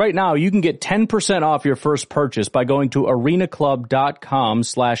 Right now, you can get 10% off your first purchase by going to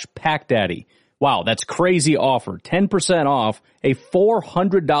arenaclub.com/packdaddy. Wow, that's crazy offer. 10% off a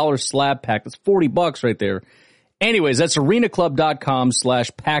 $400 slab pack. That's $40 right there. Anyways, that's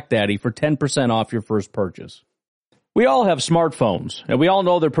arenaclub.com/packdaddy for 10% off your first purchase. We all have smartphones, and we all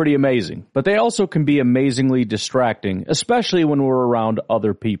know they're pretty amazing, but they also can be amazingly distracting, especially when we're around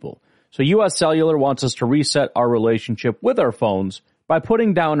other people. So US Cellular wants us to reset our relationship with our phones by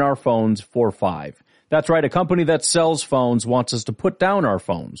putting down our phones for $5. That's right, a company that sells phones wants us to put down our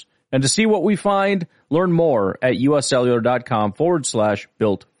phones. And to see what we find, learn more at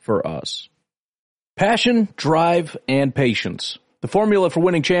uscellular.com/built for us. Passion, drive, and patience. The formula for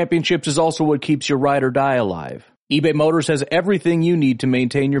winning championships is also what keeps your ride or die alive. eBay Motors has everything you need to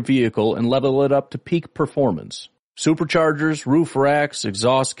maintain your vehicle and level it up to peak performance. Superchargers, roof racks,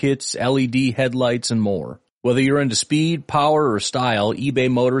 exhaust kits, LED headlights, and more. Whether you're into speed, power, or style, eBay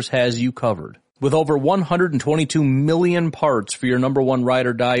Motors has you covered. With over 122 million parts for your number one ride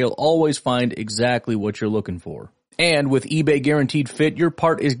or die, you'll always find exactly what you're looking for. And with eBay Guaranteed Fit, your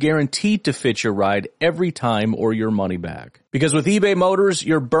part is guaranteed to fit your ride every time or your money back. Because with eBay Motors,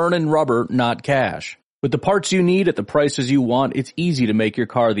 you're burning rubber, not cash. With the parts you need at the prices you want, it's easy to make your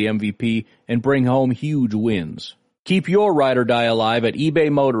car the MVP and bring home huge wins. Keep your ride or die alive at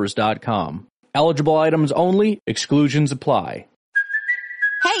ebaymotors.com. Eligible items only. Exclusions apply.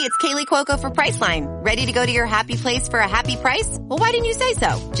 Hey, it's Kaylee Cuoco for Priceline. Ready to go to your happy place for a happy price? Well, why didn't you say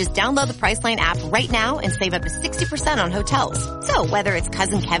so? Just download the Priceline app right now and save up to 60% on hotels. So whether it's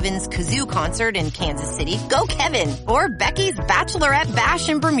Cousin Kevin's Kazoo Concert in Kansas City, go Kevin, or Becky's Bachelorette Bash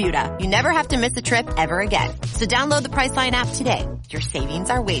in Bermuda, you never have to miss a trip ever again. So download the Priceline app today. Your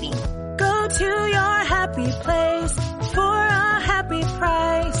savings are waiting. Go to your happy place for a happy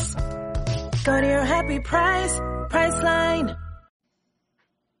price. Go to your happy price, Priceline.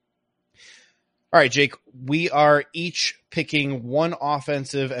 All right, Jake, we are each picking one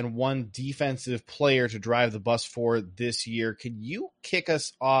offensive and one defensive player to drive the bus for this year. Can you kick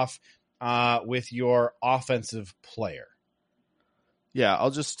us off with your offensive player? Yeah,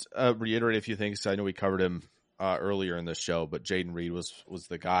 I'll just reiterate a few things. I know we covered him earlier in this show, but Jayden Reed was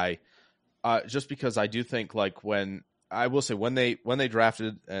the guy. Just because I do think, like, when they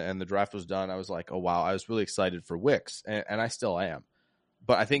drafted and the draft was done, I was like, oh wow, I was really excited for Wicks, and I still am.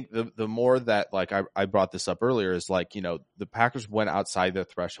 But I think the more that, like, I brought this up earlier is, like, you know, the Packers went outside their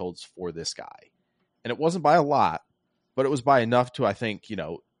thresholds for this guy. And it wasn't by a lot, but it was by enough to, I think, you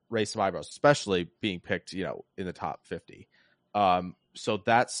know, raise some eyebrows, especially being picked, you know, in the top 50. So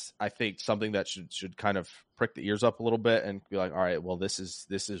that's, I think, something that should kind of prick the ears up a little bit and be like, all right, well, this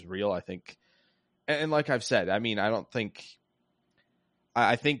is real, I think. And like I've said, I mean, I think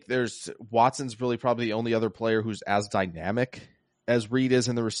Watson's really probably the only other player who's as dynamic as Reed is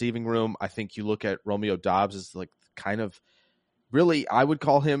in the receiving room. I think you look at Romeo Doubs as, like, kind of really, I would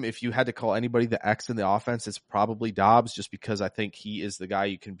call him, if you had to call anybody the X in the offense, it's probably Doubs, just because I think he is the guy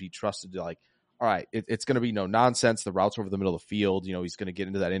you can be trusted to, like, all right, it's going to be no nonsense. The routes over the middle of the field, you know, he's going to get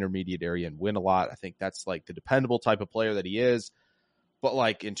into that intermediate area and win a lot. I think that's, like, the dependable type of player that he is. But,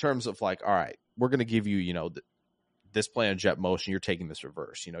 like, in terms of, like, all right, we're going to give you, you know, this play on jet motion, you're taking this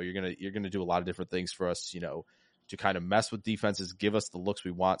reverse. You know, you're going to do a lot of different things for us, you know, to kind of mess with defenses, give us the looks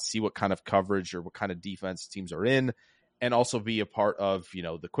we want, see what kind of coverage or what kind of defense teams are in, and also be a part of, you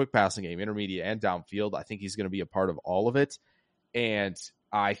know, the quick passing game, intermediate and downfield. I think he's going to be a part of all of it. And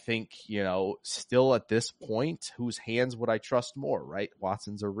I think, you know, still at this point, whose hands would I trust more, right?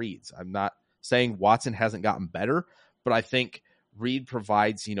 Watson's or Reed's? I'm not saying Watson hasn't gotten better, but I think Reed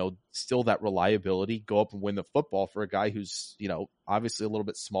provides, you know, still that reliability, go up and win the football for a guy who's, you know, obviously a little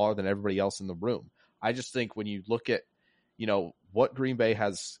bit smaller than everybody else in the room. I just think when you look at, you know, what Green Bay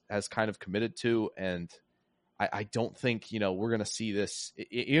has kind of committed to, and I don't think, you know, we're going to see this,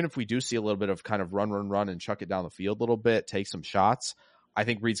 even if we do see a little bit of kind of run and chuck it down the field a little bit, take some shots, I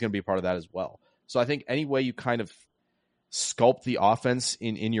think Reed's going to be a part of that as well. So I think any way you kind of sculpt the offense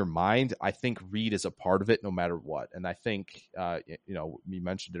in your mind, I think Reed is a part of it no matter what. And I think, you know, you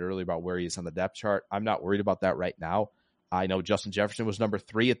mentioned it earlier about where he is on the depth chart. I'm not worried about that right now. I know Justin Jefferson was number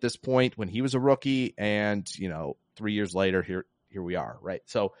 3 at this point when he was a rookie, and, you know, 3 years later, here we are, right?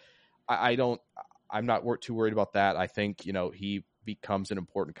 So I'm not too worried about that. I think, you know, he becomes an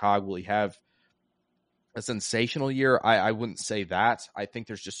important cog. Will he have a sensational year? I wouldn't say that. I think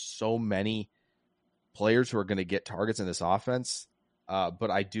there's just so many players who are going to get targets in this offense.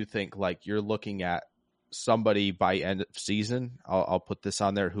 But I do think, like, you're looking at somebody by end of season, I'll put this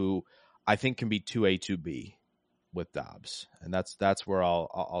on there, who I think can be 2A, 2B with Doubs. And that's where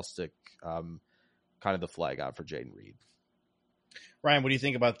I'll stick kind of the flag out for Jayden Reed. Ryan, what do you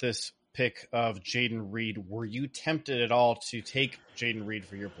think about this pick of Jayden Reed? Were you tempted at all to take Jayden Reed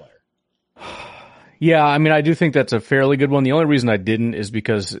for your player? Yeah, I mean, I do think that's a fairly good one. The only reason I didn't is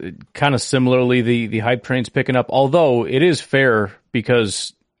because kind of similarly, the hype train's picking up, although it is fair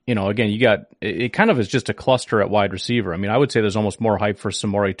because, you know, again, it kind of is just a cluster at wide receiver. I mean, I would say there's almost more hype for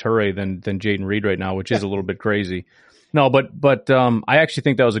Samori Toure than Jayden Reed right now, which is a little bit crazy. No, but I actually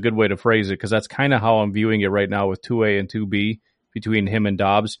think that was a good way to phrase it, because that's kind of how I'm viewing it right now with 2A and 2B between him and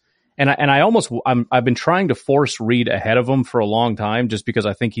Doubs. And I've been trying to force Reed ahead of him for a long time, just because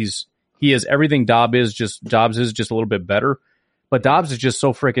I think he is everything Doubs is, just a little bit better. But Doubs is just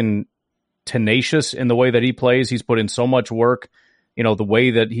so freaking tenacious in the way that he plays. He's put in so much work. You know, the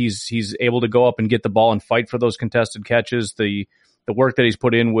way that he's able to go up and get the ball and fight for those contested catches, the work that he's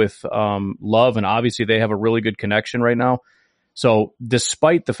put in with Love, and obviously they have a really good connection right now. So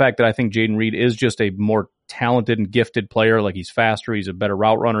despite the fact that I think Jayden Reed is just a more talented and gifted player, like he's faster, he's a better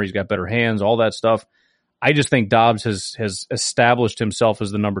route runner, he's got better hands, all that stuff, I just think Doubs has established himself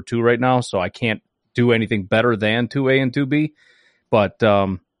as the number 2 right now, so I can't do anything better than 2A and 2B. But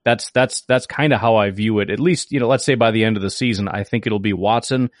that's kind of how I view it. At least, you know, let's say by the end of the season, I think it'll be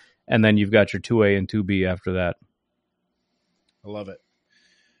Watson, and then you've got your 2A and 2B after that. I love it.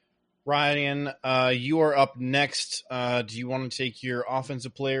 Ryan, you are up next. Do you want to take your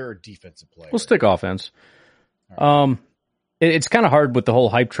offensive player or defensive player? We'll stick offense. Right. It's kind of hard with the whole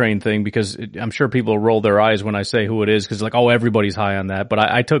hype train thing because I'm sure people roll their eyes when I say who it is because like, oh, everybody's high on that. But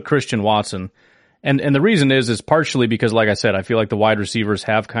I took Christian Watson. And the reason is partially because, like I said, I feel like the wide receivers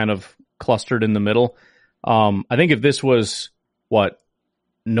have kind of clustered in the middle. I think if this was,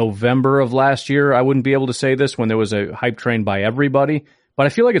 November of last year, I wouldn't be able to say this when there was a hype train by everybody. But I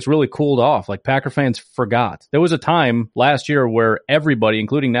feel like it's really cooled off. Like Packer fans forgot. There was a time last year where everybody,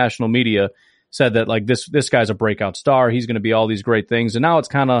 including national media, said that like this guy's a breakout star. He's going to be all these great things. And now it's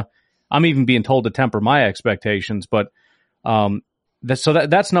kind of, I'm even being told to temper my expectations. But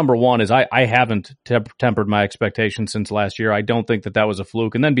that's number one is I haven't tempered my expectations since last year. I don't think that was a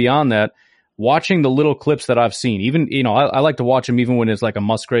fluke. And then beyond that, watching the little clips that I've seen, even, I like to watch him even when it's like a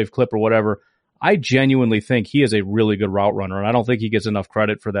Musgrave clip or whatever. I genuinely think he is a really good route runner, and I don't think he gets enough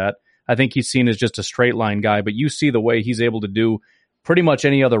credit for that. I think he's seen as just a straight line guy, but you see the way he's able to do pretty much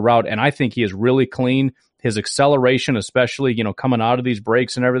any other route, and I think he is really clean. His acceleration, especially, coming out of these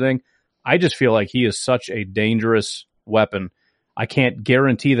breaks and everything, I just feel like he is such a dangerous weapon. I can't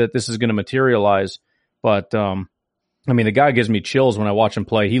guarantee that this is going to materialize, but, the guy gives me chills when I watch him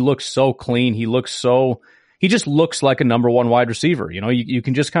play. He looks so clean. He just looks like a number one wide receiver. You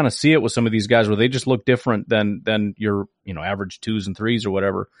can just kind of see it with some of these guys where they just look different than your, average 2s and 3s or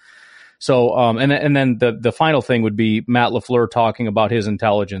whatever. So, and then the final thing would be Matt LaFleur talking about his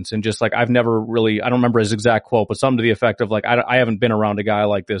intelligence and just like, I don't remember his exact quote, but something to the effect of like, I haven't been around a guy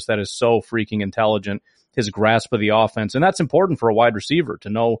like this that is so freaking intelligent, his grasp of the offense. And that's important for a wide receiver to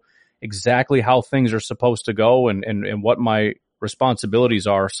know exactly how things are supposed to go and what my responsibilities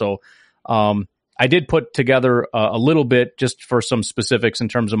are. So, I did put together a little bit just for some specifics in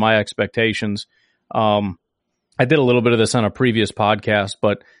terms of my expectations. I did a little bit of this on a previous podcast,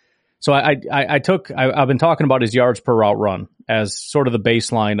 but so I've been talking about his yards per route run as sort of the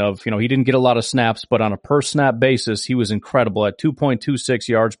baseline of, he didn't get a lot of snaps, but on a per snap basis, he was incredible at 2.26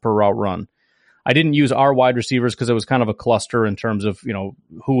 yards per route run. I didn't use our wide receivers because it was kind of a cluster in terms of,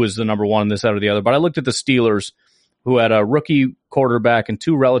 who was the number one, this, that, or the other. But I looked at the Steelers, who had a rookie quarterback and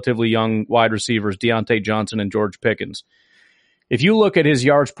two relatively young wide receivers, Deontay Johnson and George Pickens. If you look at his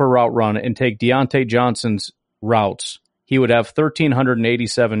yards per route run and take Deontay Johnson's routes, he would have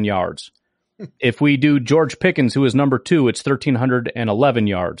 1,387 yards. If we do George Pickens, who is number two, it's 1,311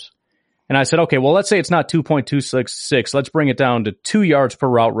 yards. And I said, okay, well, let's say it's not 2.266. Let's bring it down to 2 yards per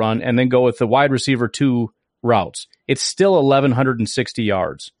route run and then go with the wide receiver 2 routes. It's still 1,160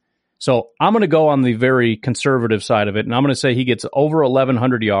 yards. So I'm going to go on the very conservative side of it, and I'm going to say he gets over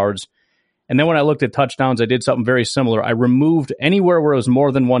 1,100 yards. And then when I looked at touchdowns, I did something very similar. I removed anywhere where it was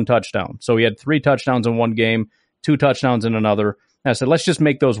more than one touchdown. So he had 3 touchdowns in one game, 2 touchdowns in another. And I said, let's just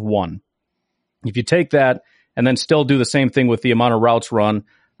make those 1. If you take that and then still do the same thing with the amount of routes run,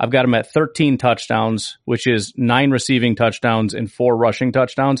 I've got him at 13 touchdowns, which is 9 receiving touchdowns and 4 rushing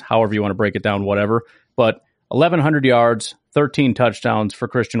touchdowns, however you want to break it down, whatever. But 1,100 yards, 13 touchdowns for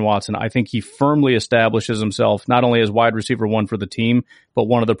Christian Watson. I think he firmly establishes himself not only as wide receiver 1 for the team, but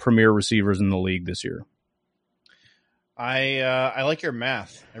one of the premier receivers in the league this year. I like your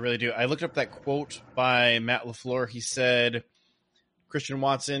math. I really do. I looked up that quote by Matt LaFleur. He said, Christian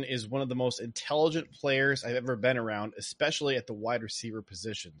Watson is one of the most intelligent players I've ever been around, especially at the wide receiver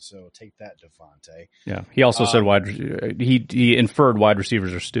position. So take that, Devontae. Yeah. He also said he inferred wide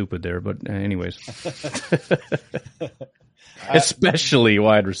receivers are stupid there, but anyways. Especially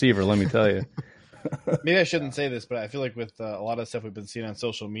wide receiver, let me tell you. Maybe I shouldn't say this, but I feel like with a lot of stuff we've been seeing on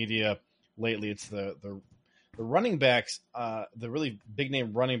social media lately, it's the running backs, the really big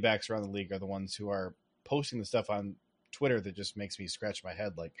name running backs around the league are the ones who are posting the stuff on Twitter that just makes me scratch my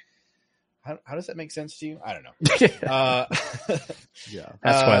head. Like, how does that make sense to you? I don't know. Yeah,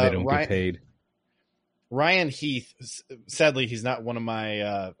 that's why they don't get paid. Ryan Heath, sadly, he's not one of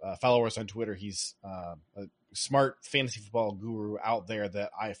my followers on Twitter. He's a smart fantasy football guru out there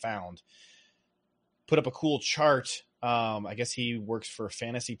that I found. Put up a cool chart. I guess he works for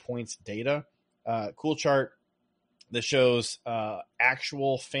Fantasy Points Data. Cool chart that shows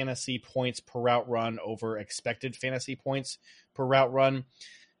actual fantasy points per route run over expected fantasy points per route run.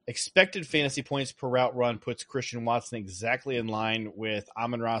 Expected fantasy points per route run puts Christian Watson exactly in line with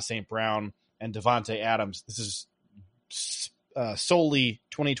Amon-Ra St. Brown and Devontae Adams. This is solely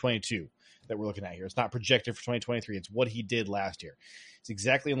 2022 that we're looking at here. It's not projected for 2023. It's what he did last year. It's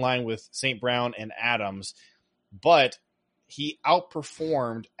exactly in line with St. Brown and Adams, but he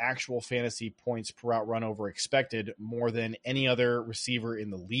outperformed actual fantasy points per route run over expected more than any other receiver in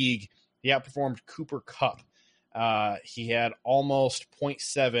the league. He outperformed Cooper Kupp. He had almost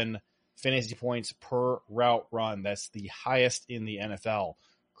 0.7 fantasy points per route run. That's the highest in the NFL.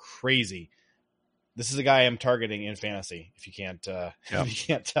 Crazy. This is a guy I'm targeting in fantasy. If you can't, if you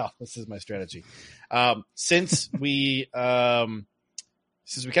can't tell, this is my strategy. Since we kind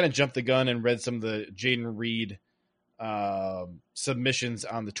of jumped the gun and read some of the Jayden Reed submissions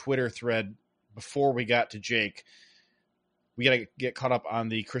on the Twitter thread before we got to Jake, we got to get caught up on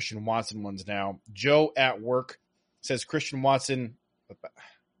the Christian Watson ones now. Joe at work says Christian Watson.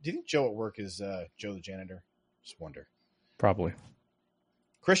 Do you think Joe at work is Joe the janitor? Just wonder. Probably.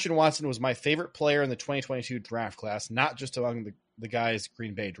 Christian Watson was my favorite player in the 2022 draft class, not just among the guys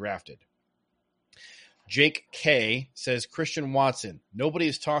Green Bay drafted. Jake K says Christian Watson. Nobody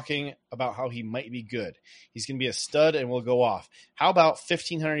is talking about how he might be good. He's going to be a stud and will go off. How about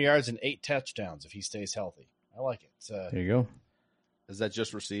 1,500 yards and 8 touchdowns if he stays healthy? I like it. There you go. Is that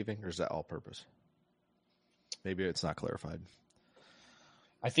just receiving or is that all purpose? Maybe it's not clarified.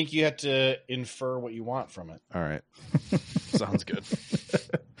 I think you have to infer what you want from it. All right. Sounds good.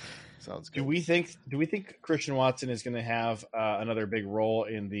 Sounds good. Do we think Christian Watson is going to have another big role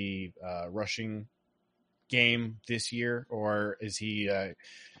in the rushing game this year, or is he? I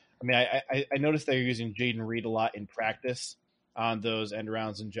noticed they're using Jayden Reed a lot in practice on those end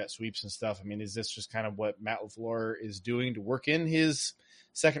rounds and jet sweeps and stuff. I mean, is this just kind of what Matt LaFleur is doing to work in his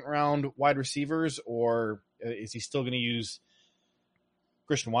second round wide receivers, or is he still going to use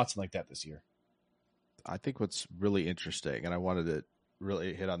Christian Watson like that this year? I think what's really interesting, and I wanted to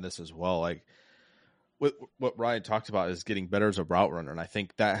really hit on this as well, like what Ryan talked about is getting better as a route runner, and I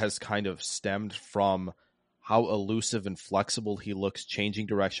think that has kind of stemmed from how elusive and flexible he looks, changing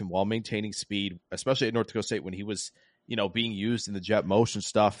direction while maintaining speed, especially at North Dakota State when he was, being used in the jet motion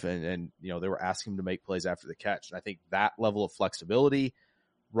stuff, and they were asking him to make plays after the catch. And I think that level of flexibility,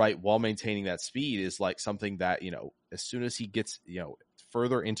 right, while maintaining that speed is like something that, as soon as he gets,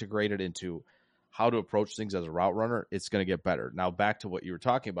 further integrated into how to approach things as a route runner, it's going to get better. Now, back to what you were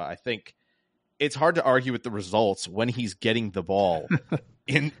talking about, I think it's hard to argue with the results when he's getting the ball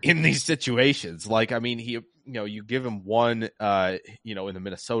in these situations. Like, I mean, you give him one, in the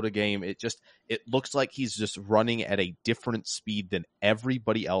Minnesota game, it looks like he's just running at a different speed than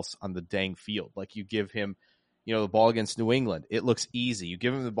everybody else on the dang field. Like, you give him, the ball against New England, it looks easy. You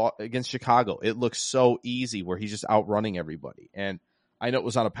give him the ball against Chicago, it looks so easy where he's just outrunning everybody. And I know it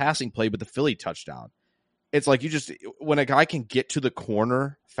was on a passing play, but the Philly touchdown, it's like when a guy can get to the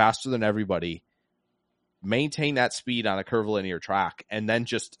corner faster than everybody, maintain that speed on a curvilinear track, and then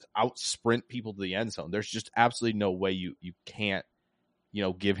just out sprint people to the end zone, there's just absolutely no way you can't,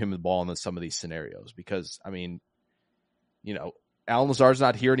 give him the ball in some of these scenarios. Because, I mean, Alan Lazard's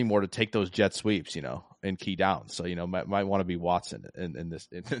not here anymore to take those jet sweeps, and key down. So, might want to be Watson in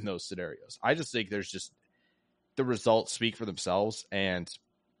those scenarios. I just think there's just the results speak for themselves. And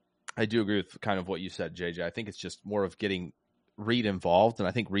I do agree with kind of what you said, JJ. I think it's just more of getting Reed involved, and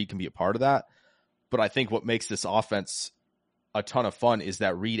I think Reed can be a part of that. But I think what makes this offense a ton of fun is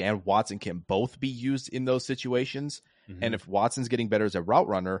that Reed and Watson can both be used in those situations. Mm-hmm. And if Watson's getting better as a route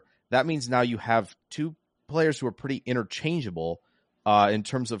runner, that means now you have two players who are pretty interchangeable in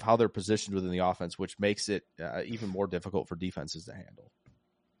terms of how they're positioned within the offense, which makes it even more difficult for defenses to handle.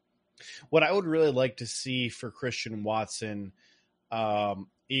 What I would really like to see for Christian Watson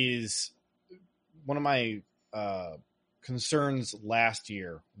is one of my concerns last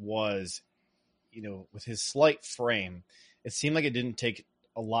year was, with his slight frame, it seemed like it didn't take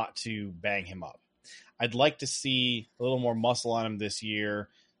a lot to bang him up. I'd like to see a little more muscle on him this year,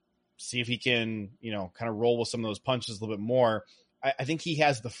 see if he can, kind of roll with some of those punches a little bit more. I think he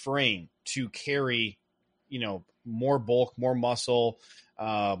has the frame to carry, more bulk, more muscle,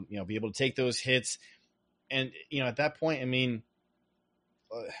 be able to take those hits. And, at that point, I mean,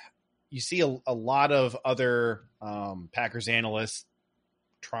 you see a lot of other Packers analysts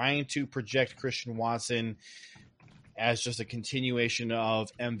trying to project Christian Watson as just a continuation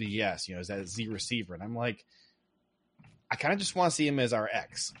of MVS, as that Z receiver. And I'm like, I kind of just want to see him as our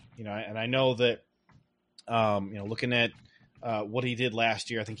X, and I know that, looking at what he did last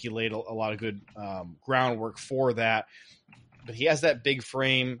year, I think he laid a lot of good groundwork for that. But he has that big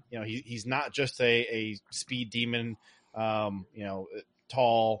frame. He's not just a speed demon,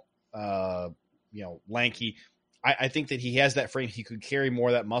 tall, lanky. I think that he has that frame. He could carry more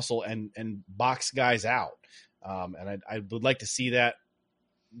of that muscle and box guys out. And I would like to see that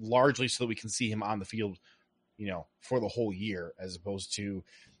largely so that we can see him on the field, for the whole year, as opposed to,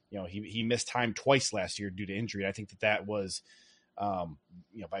 he missed time twice last year due to injury. I think that was,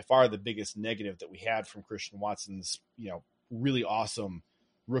 by far the biggest negative that we had from Christian Watson's, really awesome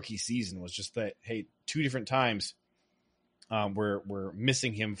rookie season was just that, hey, two different times we're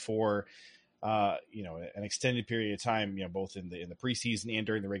missing him for an extended period of time, both in the preseason and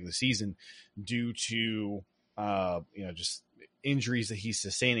during the regular season, due to just injuries that he's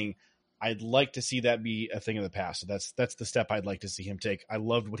sustaining. I'd like to see that be a thing of the past. So that's the step I'd like to see him take. I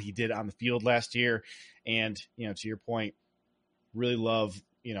loved what he did on the field last year, and to your point, really love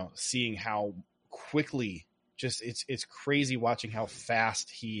seeing how quickly, just it's crazy watching how fast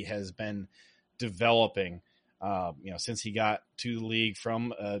he has been developing. Since he got to the league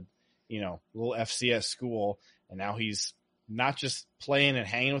from a little FCS school, and now he's not just playing and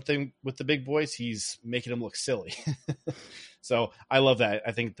hanging with the big boys, he's making them look silly. So I love that.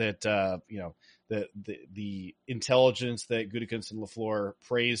 I think that the intelligence that Gutekunst and LaFleur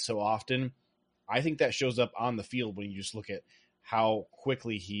praise so often, I think that shows up on the field when you just look at how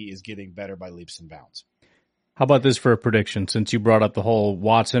quickly he is getting better by leaps and bounds. How about this for a prediction? Since you brought up the whole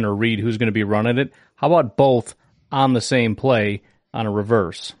Watson or Reed, who's going to be running it? How about both on the same play on a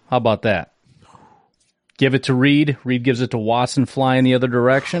reverse? How about that? Give it to Reed. Reed gives it to Watson, flying the other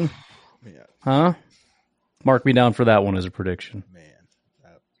direction. Man. Huh? Mark me down for that one as a prediction. Man.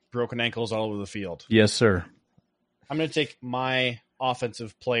 Broken ankles all over the field. Yes, sir. I'm going to take my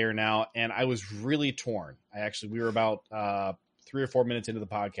offensive player now, and I was really torn. We were about 3 or 4 minutes into the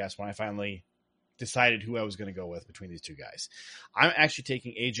podcast when I finally decided who I was going to go with between these two guys. I'm actually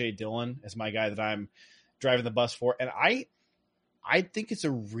taking A.J. Dillon as my guy that I'm driving the bus for, and I think it's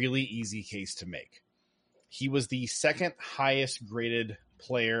a really easy case to make. He was the second highest graded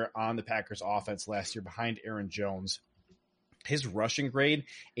player on the Packers offense last year behind Aaron Jones. His rushing grade,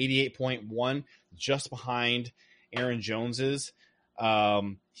 88.1, just behind Aaron Jones's.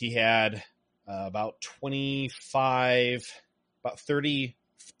 He had about 30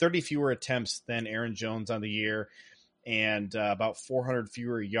 fewer attempts than Aaron Jones on the year, and about 400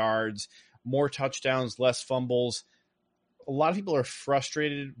 fewer yards, more touchdowns, less fumbles. A lot of people are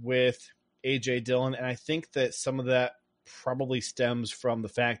frustrated with A.J. Dillon, and I think that some of that probably stems from the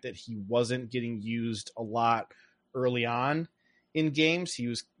fact that he wasn't getting used a lot early on in games. He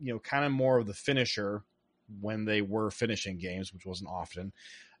was, kind of more of the finisher when they were finishing games, which wasn't often.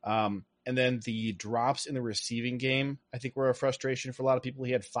 And then the drops in the receiving game, I think, were a frustration for a lot of people.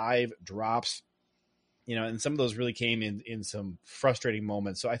 He had 5 drops, and some of those really came in some frustrating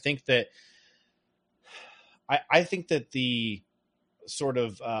moments. So I think that the sort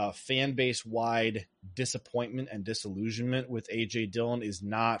of fan base wide disappointment and disillusionment with A.J. Dillon is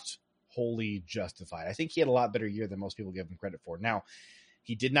not wholly justified. I think he had a lot better year than most people give him credit for. Now,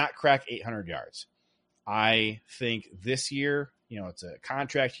 he did not crack 800 yards. I think this year, it's a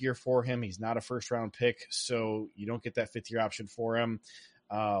contract year for him. He's not a first round pick, so you don't get that 5th year option for him.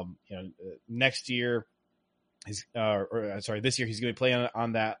 Next year, this year he's going to be playing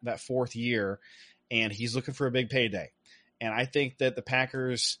on that 4th year, and he's looking for a big payday. And I think that the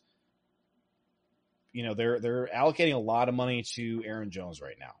Packers, they're allocating a lot of money to Aaron Jones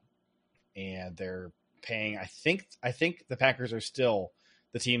right now, and they're paying. I think the Packers are still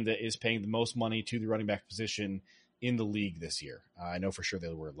the team that is paying the most money to the running back position in the league this year. I know for sure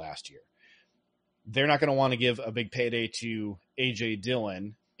they were last year. They're not going to want to give a big payday to A.J.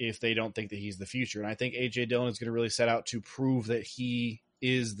 Dillon if they don't think that he's the future. And I think A.J. Dillon is going to really set out to prove that he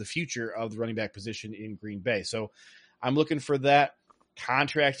is the future of the running back position in Green Bay. So I'm looking for that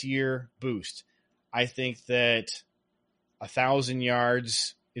contract year boost. I think that 1,000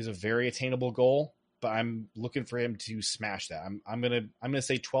 yards is a very attainable goal, but I'm looking for him to smash that. I'm gonna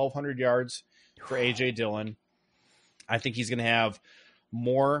say 1,200 yards for A.J. Dillon. I think he's gonna have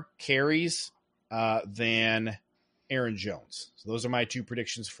more carries than Aaron Jones. So those are my 2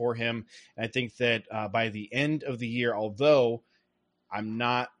 predictions for him. And I think that by the end of the year, although I'm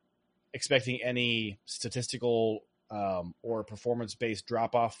not expecting any statistical or performance-based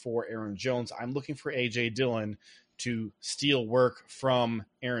drop-off for Aaron Jones, I'm looking for A.J. Dillon to steal work from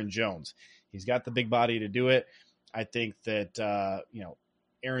Aaron Jones. He's got the big body to do it. I think that,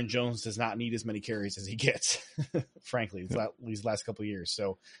 Aaron Jones does not need as many carries as he gets, frankly, these last couple of years.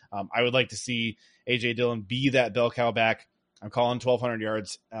 So I would like to see A.J. Dillon be that bell cow back. I'm calling 1,200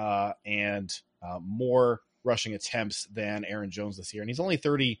 yards and more rushing attempts than Aaron Jones this year. And he's only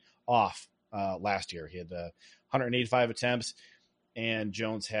 30 off last year. He had 185 attempts, and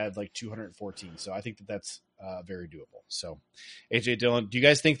Jones had 214. So I think that that's very doable. So A.J. Dillon, do you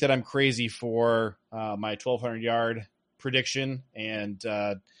guys think that I'm crazy for my 1,200 yard prediction? And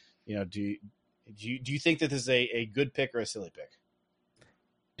do you think that this is a good pick or a silly pick?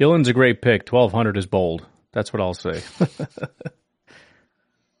 Dillon's a great pick. 1,200 is bold. That's what I'll say.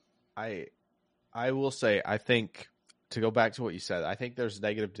 I will say, I think to go back to what you said, I think there's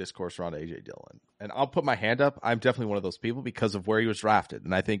negative discourse around A.J. Dillon. And I'll put my hand up. I'm definitely one of those people because of where he was drafted.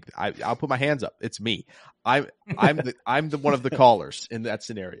 And I think I'll put my hands up. It's me. I'm the one of the callers in that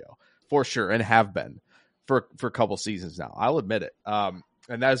scenario for sure, and have been for a couple seasons now. I'll admit it. And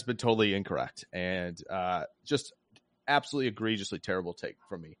that has been totally incorrect. And just absolutely egregiously terrible take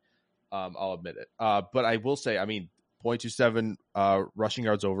from me. I'll admit it. But I will say, I mean, 0.27 rushing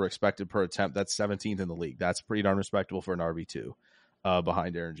yards over expected per attempt. That's 17th in the league. That's pretty darn respectable for an RB2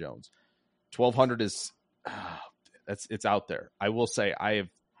 behind Aaron Jones. 1,200 is it's out there. I will say I have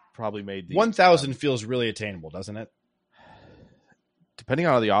probably made the 1,000 feels really attainable, doesn't it? Depending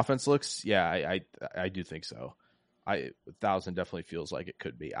on how the offense looks, yeah, I do think so. 1,000 definitely feels like it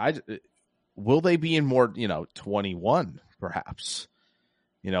could be. Will they be in more 21 perhaps?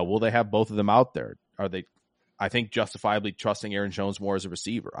 Will they have both of them out there? Are they? I think justifiably trusting Aaron Jones more as a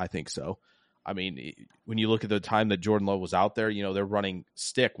receiver. I think so. I mean, when you look at the time that Jordan Love was out there, they're running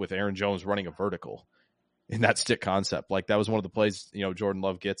stick with Aaron Jones running a vertical in that stick concept. Like that was one of the plays, Jordan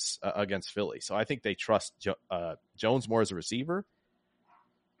Love gets against Philly. So I think they trust Jones more as a receiver.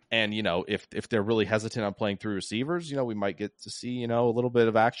 And, if they're really hesitant on playing through receivers, we might get to see, a little bit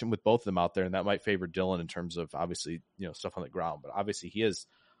of action with both of them out there. And that might favor Dillon in terms of obviously, stuff on the ground. But obviously he is,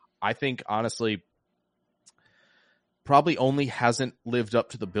 I think, honestly, probably only hasn't lived up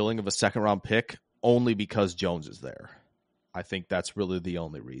to the billing of a second-round pick only because Jones is there. I think that's really the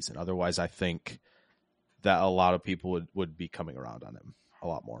only reason. Otherwise, I think that a lot of people would be coming around on him a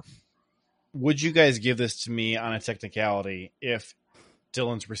lot more. Would you guys give this to me on a technicality if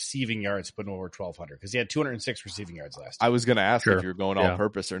Dillon's receiving yards put him over 1,200? Because he had 206 receiving yards last year. I was going to ask if you're going all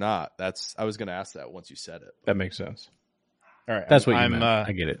purpose or not. I was going to ask that once you said it. That makes sense. All right. That's what you meant.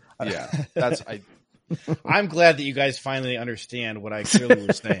 I get it. Yeah. I'm glad that you guys finally understand what I clearly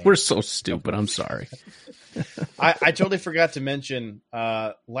was saying. We're so stupid. I'm sorry. I totally forgot to mention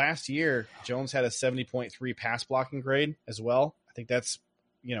last year, Jones had a 70.3 pass blocking grade as well. I think that's,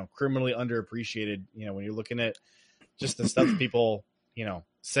 criminally underappreciated, when you're looking at just the stuff people,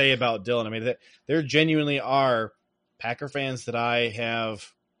 say about Dillon. I mean, there genuinely are Packer fans that I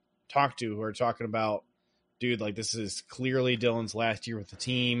have talked to who are talking about, dude, like this is clearly Dillon's last year with the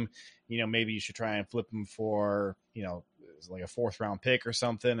team. Maybe you should try and flip him for, like a 4th round pick or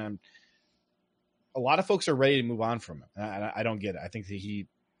something. And a lot of folks are ready to move on from him. I don't get it. I think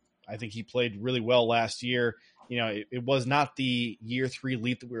he played really well last year. It was not the year 3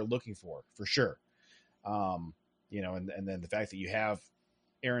 leap that we were looking for sure. And then the fact that you have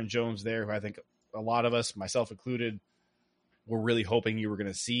Aaron Jones there, who I think a lot of us, myself included, were really hoping you were going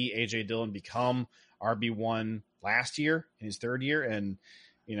to see A.J. Dillon become RB1 last year in his 3rd year. And,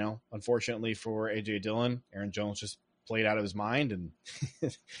 unfortunately for A.J. Dillon, Aaron Jones just played out of his mind. And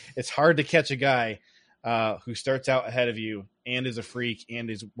it's hard to catch a guy who starts out ahead of you and is a freak and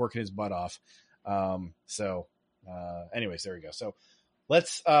is working his butt off. Anyways, there we go. So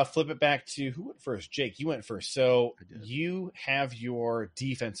let's flip it back to who went first? Jake, you went first. So you have your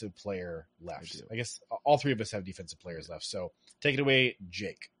defensive player left. I guess all 3 of us have defensive players left. So take it away,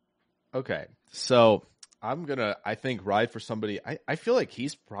 Jake. Okay. So I'm going to, I think, ride for somebody. I feel like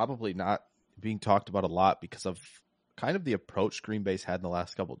he's probably not being talked about a lot because of kind of the approach Green Bay's had in the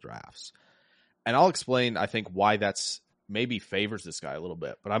last couple of drafts. And I'll explain, I think, why that's maybe favors this guy a little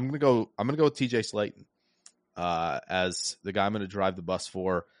bit. But I'm going to go with TJ Slayton as the guy I'm going to drive the bus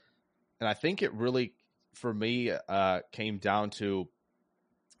for. And I think it really, for me, came down to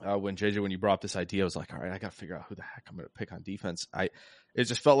when you brought up this idea, I was like, all right, I got to figure out who the heck I'm going to pick on defense. It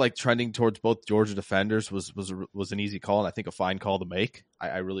just felt like trending towards both Georgia defenders was an easy call, and I think a fine call to make.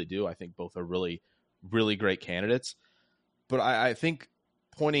 I really do. I think both are really, really great candidates. But I think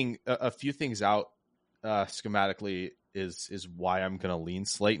pointing a few things out schematically is why I'm going to lean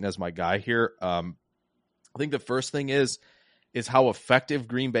Slayton as my guy here. I think the first thing is how effective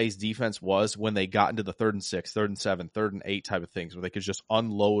Green Bay's defense was when they got into the 3rd and 6, 3rd and 7, 3rd and 8 type of things, where they could just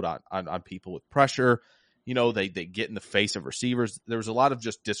unload on people with pressure. They get in the face of receivers. There was a lot of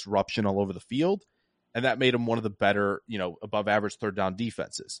just disruption all over the field, and that made them one of the better, above average 3rd down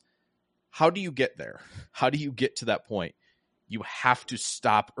defenses. How do you get there? How do you get to that point? You have to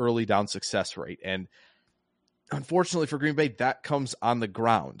stop early down success rate. And unfortunately for Green Bay, that comes on the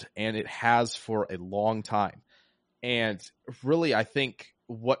ground, and it has for a long time. And really, I think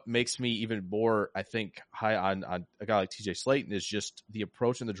what makes me even more, high on a guy like TJ Slayton is just the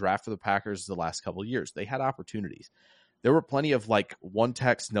approach in the draft for the Packers the last couple of years. They had opportunities. There were plenty of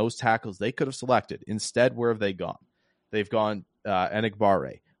one-text nose tackles they could have selected. Instead, where have they gone? They've gone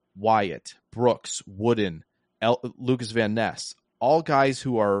Enigbare, Wyatt, Brooks, Wooden, Lucas Van Ness, all guys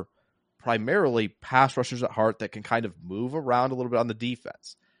who are primarily pass rushers at heart that can kind of move around a little bit on the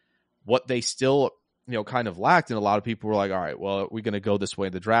defense. What they still, kind of lacked, and a lot of people were like, all right, well, are we going to go this way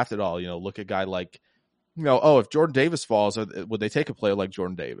in the draft at all? Look at a guy like, if Jordan Davis falls, would they take a player like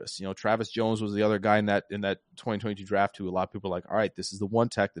Jordan Davis? Travis Jones was the other guy in that 2022 draft who a lot of people were like, all right, this is the one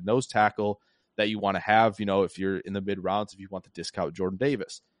tech, the nose tackle that you want to have, if you're in the mid rounds, if you want to discount Jordan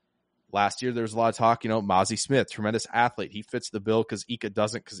Davis. Last year, there was a lot of talk, Mozzie Smith, tremendous athlete. He fits the bill because Ika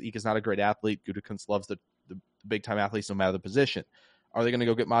doesn't, because Ika's not a great athlete. Gutekunst loves the big-time athletes no matter the position. Are they going to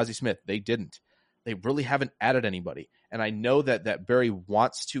go get Mozzie Smith? They didn't. They really haven't added anybody. And I know that Barry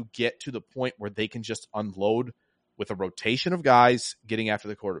wants to get to the point where they can just unload with a rotation of guys getting after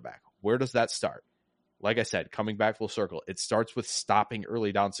the quarterback. Where does that start? Like I said, coming back full circle, it starts with stopping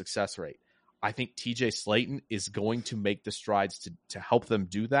early down success rate. I think TJ Slaton is going to make the strides to help them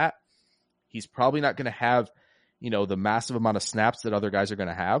do that. He's probably not going to have, the massive amount of snaps that other guys are going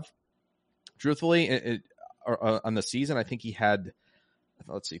to have. Truthfully, on the season, I think he had,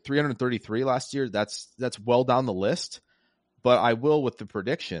 333 last year. That's well down the list. But I will, with the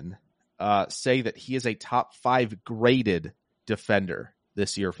prediction, say that he is a top 5 graded defender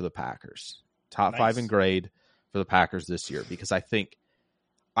this year for the Packers. Top 5 in grade for the Packers this year, because I think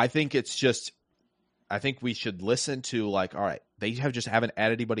it's just, I think we should listen to all right, they just haven't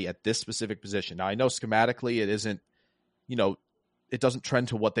added anybody at this specific position. Now I know schematically it isn't, it doesn't trend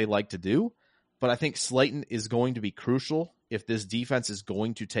to what they like to do, but I think Slaton is going to be crucial if this defense is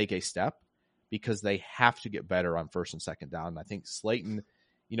going to take a step, because they have to get better on first and second down. And I think Slaton,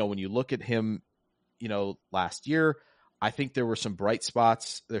 when you look at him, last year, I think there were some bright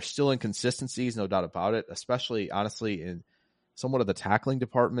spots. There's still inconsistencies, no doubt about it, especially honestly in somewhat of the tackling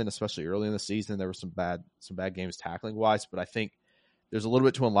department, especially early in the season. There were some bad games tackling wise, but I think there's a little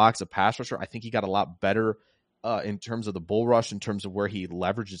bit to unlock as a pass rusher. I think he got a lot better in terms of the bull rush, in terms of where he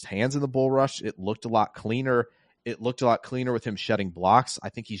leveraged his hands in the bull rush. It looked a lot cleaner. It looked a lot cleaner with him shedding blocks. I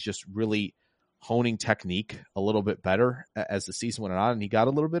think he's just really honing technique a little bit better as the season went on, and he got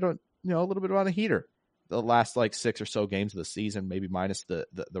a little bit on a heater the last 6 or so games of the season, maybe minus the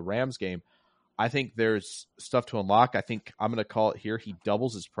Rams game. I think there's stuff to unlock. I think I'm going to call it here. He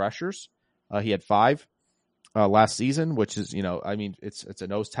doubles his pressures. He had 5 last season, which is, it's a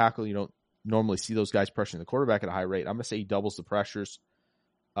nose tackle. You don't normally see those guys pressuring the quarterback at a high rate. I'm going to say he doubles the pressures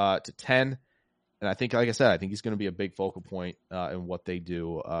to 10. And I think, like I said, I think he's going to be a big focal point in what they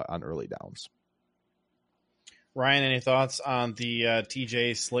do on early downs. Ryan, any thoughts on the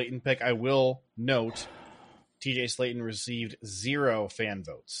TJ Slaton pick? I will note TJ Slaton received 0 fan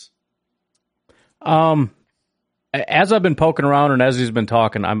votes. As I've been poking around and as he's been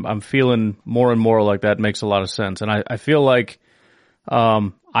talking, I'm feeling more and more like that makes a lot of sense. And I feel like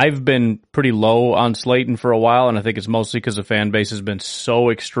I've been pretty low on Slaton for a while, and I think it's mostly because the fan base has been so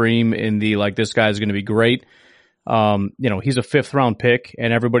extreme in the this guy's going to be great. He's a 5th round pick,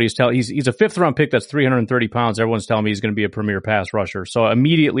 and everybody's telling he's a 5th round pick that's 330 pounds. Everyone's telling me he's going to be a premier pass rusher. So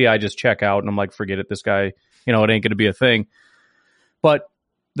immediately I just check out and I'm like, forget it. This guy, it ain't going to be a thing. But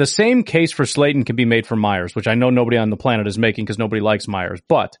the same case for Slaton can be made for Myers, which I know nobody on the planet is making because nobody likes Myers.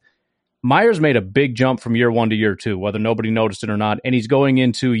 But Myers made a big jump from year 1 to year 2, whether nobody noticed it or not, and he's going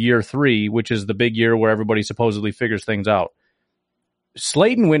into year 3, which is the big year where everybody supposedly figures things out.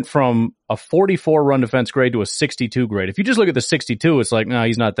 Slaton went from a 44 run defense grade to a 62 grade. If you just look at the 62, it's like, no,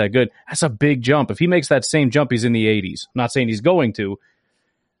 he's not that good. That's a big jump. If he makes that same jump, he's in the 80s. I'm not saying he's going to.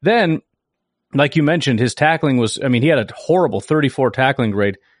 Then, like you mentioned, his tackling was, he had a horrible 34 tackling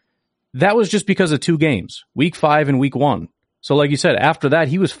grade. That was just because of 2 games, week 5 and week 1. So like you said, after that,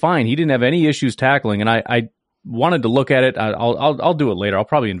 he was fine. He didn't have any issues tackling, and I wanted to look at it. I'll do it later. I'll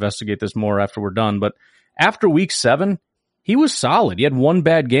probably investigate this more after we're done. But after week 7, he was solid. He had 1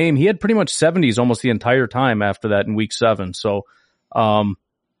 bad game. He had pretty much 70s almost the entire time after that in week 7. So, that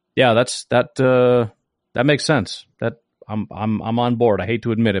makes sense. That I'm on board. I hate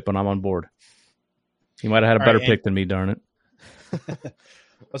to admit it, but I'm on board. He might have had a better pick than me, darn it.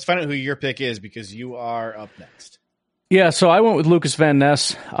 Let's find out who your pick is, because you are up next. Yeah, so I went with Lucas Van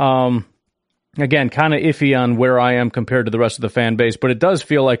Ness. Again, kind of iffy on where I am compared to the rest of the fan base, but it does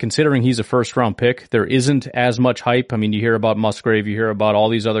feel like, considering he's a first-round pick, there isn't as much hype. You hear about Musgrave, you hear about all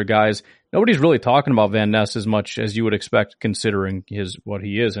these other guys. Nobody's really talking about Van Ness as much as you would expect, considering what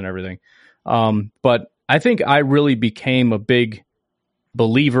he is and everything. But I think I really became a big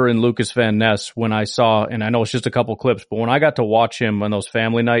believer in Lucas Van Ness when I saw, and I know it's just a couple clips, but when I got to watch him on those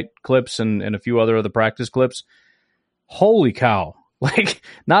family night clips and a few other of the practice clips, holy cow.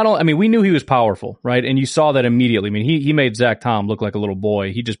 Not only, we knew he was powerful, right? And you saw that immediately. He made Zach Tom look like a little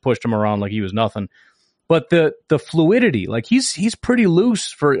boy. He just pushed him around like he was nothing. but the fluidity, like he's pretty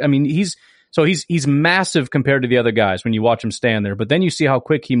loose he's massive compared to the other guys when you watch him stand there. But then you see how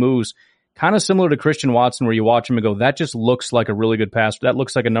quick he moves, kind of similar to Christian Watson, where you watch him and go, that just looks like a really good pass. That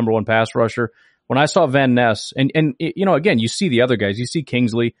looks like a number one pass rusher. When I saw Van Ness, and again, you see the other guys, you see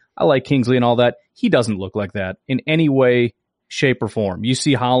Kingsley. I like Kingsley and all that. He doesn't look like that in any way, shape, or form. You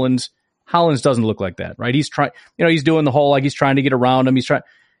see Hollins doesn't look like that, right? He's trying, he's doing the whole, like he's trying to get around him.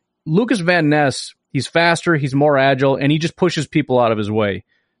 Lucas Van Ness, he's faster, he's more agile, and he just pushes people out of his way.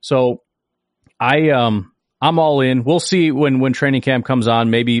 So I'm all in. We'll see when training camp comes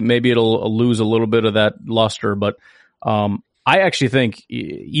on. Maybe it'll lose a little bit of that luster, but I actually think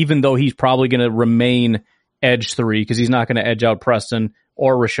even though he's probably going to remain edge 3 because he's not going to edge out Preston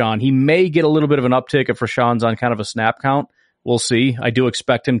or Rashawn, he may get a little bit of an uptick if Rashawn's on kind of a snap count. We'll see. I do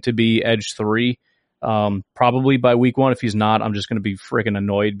expect him to be edge 3 probably by week 1. If he's not, I'm just going to be freaking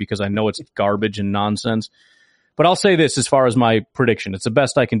annoyed because I know it's garbage and nonsense. But I'll say this as far as my prediction. It's the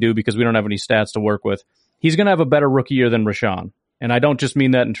best I can do because we don't have any stats to work with. He's going to have a better rookie year than Rashawn. And I don't just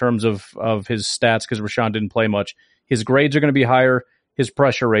mean that in terms of his stats because Rashawn didn't play much. His grades are going to be higher. His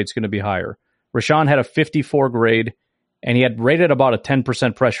pressure rate's going to be higher. Rashawn had a 54 grade, and he had rated about a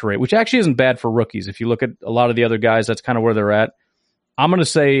 10% pressure rate, which actually isn't bad for rookies. If you look at a lot of the other guys, that's kind of where they're at. I'm going to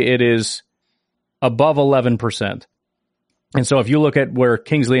say it is above 11%. And so if you look at where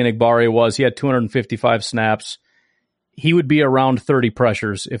Kingsley Enagbare was, he had 255 snaps. He would be around 30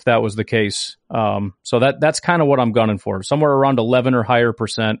 pressures if that was the case. So that's kind of what I'm gunning for, somewhere around 11 or higher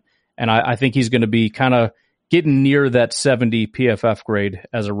percent. And I think he's going to be kind of getting near that 70 PFF grade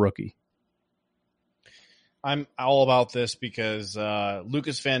as a rookie. I'm all about this because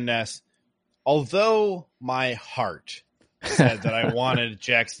Lucas Van Ness, although my heart said that I wanted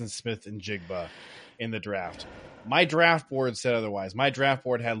Jackson Smith and Jigba in the draft, my draft board said otherwise. My draft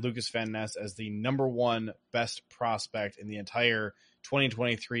board had Lucas Van Ness as the number 1 best prospect in the entire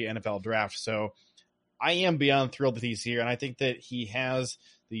 2023 NFL draft. So I am beyond thrilled that he's here, and I think that he has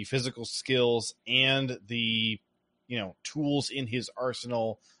the physical skills and the tools in his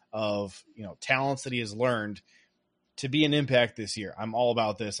arsenal of talents that he has learned to be an impact this year. I'm all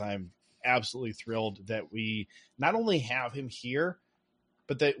about this. I'm absolutely thrilled that we not only have him here,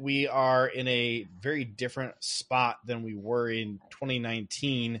 but that we are in a very different spot than we were in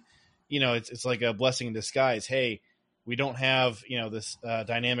 2019. It's like a blessing in disguise. Hey, we don't have this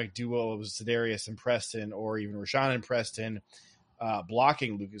dynamic duo of Za'Darius and Preston, or even Rashawn and Preston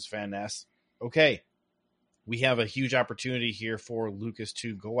blocking Lucas Van Ness. Okay, we have a huge opportunity here for Lucas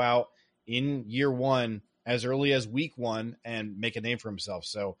to go out in year 1 as early as week 1 and make a name for himself.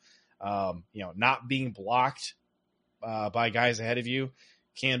 So, not being blocked by guys ahead of you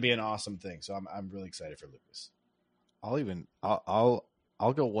can be an awesome thing. So I'm really excited for Lucas.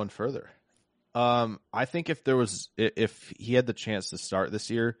 I'll go one further. I think if he had the chance to start this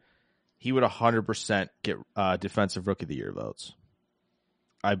year, he would 100% get defensive rookie of the year votes.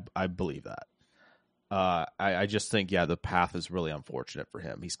 I believe that. I just think, the path is really unfortunate for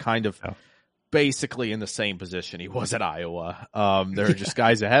him. He's kind of basically in the same position he was at Iowa. There are just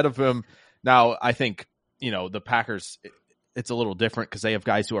guys ahead of him. Now, I think, the Packers, it's a little different because they have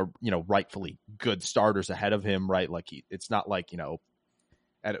guys who are, rightfully good starters ahead of him, right? Like it's not like,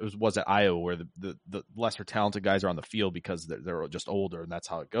 and it was at Iowa where the lesser talented guys are on the field because they're just older and that's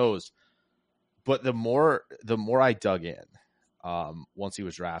how it goes. But the more I dug in, once he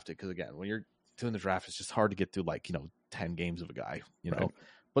was drafted, because again, when you're doing the draft, it's just hard to get through 10 games of a guy, Right.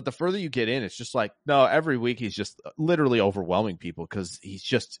 But the further you get in, it's just like, no, every week he's just literally overwhelming people because he's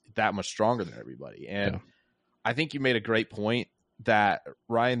just that much stronger than everybody. And I think you made a great point that,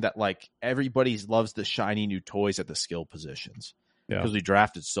 Ryan, that everybody loves the shiny new toys at the skill positions because we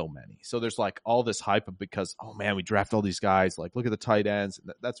drafted so many. So there's all this hype because, oh man, we draft all these guys. Look at the tight ends.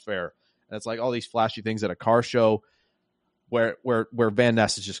 That's fair. And it's all these flashy things at a car show where Van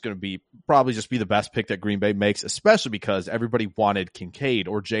Ness is just going to probably be the best pick that Green Bay makes, especially because everybody wanted Kincaid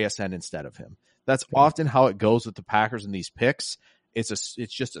or JSN instead of him. That's often how it goes with the Packers in these picks. It's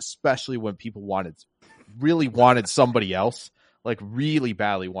just especially when people really wanted somebody else, really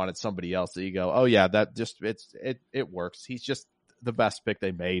badly wanted somebody else, that you go, oh yeah, that just it works. He's just the best pick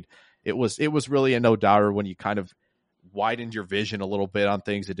they made. It was really a no doubter when you kind of widened your vision a little bit on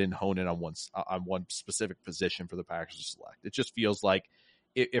things. It didn't hone in on one specific position for the Packers to select. It just feels like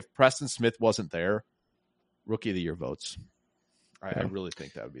if Preston Smith wasn't there, rookie of the year votes. I really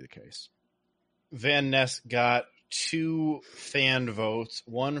think that would be the case. Van Ness got 2 fan votes.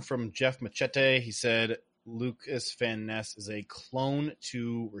 One from Jeff Machete. He said Lucas Van Ness is a clone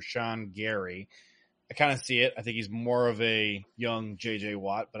to Rashawn Gary. I kind of see it. I think he's more of a young J.J.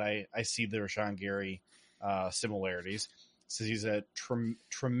 Watt, but I see the Rashawn Gary similarities. Says he's a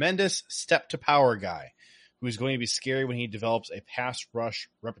tremendous step to power guy who's going to be scary when he develops a pass rush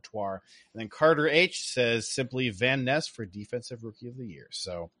repertoire. And then Carter H says simply Van Ness for defensive rookie of the year.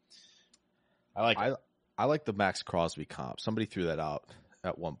 So I like it. I like the Max Crosby comp. Somebody threw that out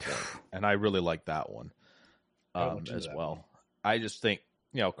at one point, and I really like that one as well. I just think,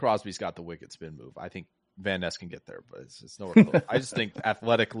 Crosby's got the wicked spin move. I think Van Ness can get there, but it's nowhere close. I just think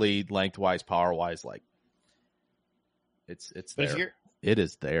athletically, lengthwise, power-wise, like it's there. It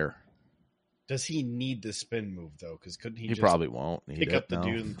is there. Does he need the spin move though? Because couldn't he? He probably won't pick up the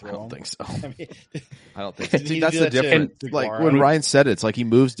dude and throw him? I don't think so. I don't think so. See, that's the difference. Like when Ryan said it, it's like he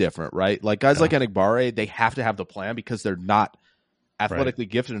moves different, right? Like guys like Enigbare, they have to have the plan because they're not athletically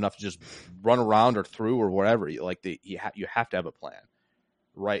gifted enough to just run around or through or whatever. Like you have to have a plan,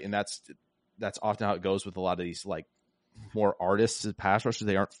 right? And that's often how it goes with a lot of these like more artists and pass rushers.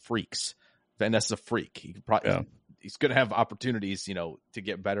 They aren't freaks. Van Ness is a freak. He could probably he's going to have opportunities, to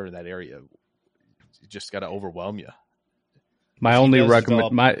get better in that area. You just got to overwhelm you. My only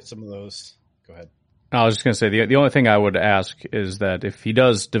recommend some of those. Go ahead. I was just going to say the only thing I would ask is that if he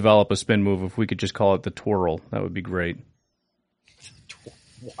does develop a spin move, if we could just call it the twirl, that would be great.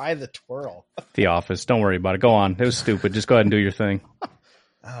 Why the twirl? The Office. Don't worry about it. Go on. It was stupid. Just go ahead and do your thing.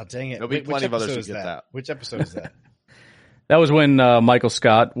 Oh, dang it. There'll be plenty of others who get that. Which episode is that? That was when Michael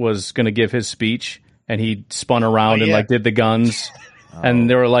Scott was going to give his speech, and he spun around and did the guns. And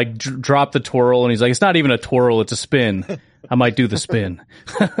they were like, drop the twirl. And he's like, it's not even a twirl, it's a spin. I might do the spin.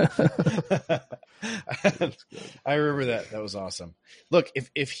 I remember that. That was awesome. Look,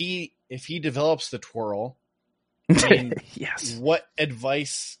 if he develops the twirl, yes. What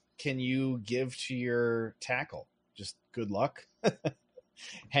advice can you give to your tackle? Just good luck.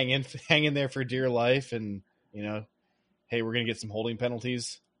 hang in there for dear life, and hey, we're gonna get some holding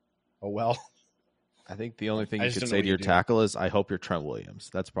penalties. Oh well. I think the only thing you could say to your tackle is, I hope you're Trent Williams.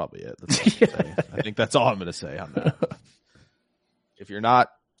 That's probably it. That's all I think that's all I'm going to say on that. If you're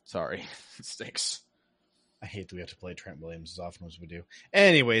not, sorry. It stinks. I hate that we have to play Trent Williams as often as we do.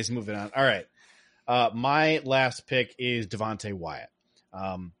 Anyways, moving on. All right. My last pick is Devontae Wyatt.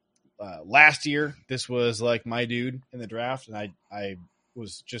 Last year, this was like my dude in the draft, and I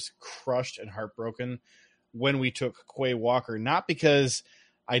was just crushed and heartbroken when we took Quay Walker, not because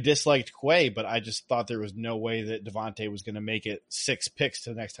I disliked Quay, but I just thought there was no way that Devontae was going to make it 6 picks to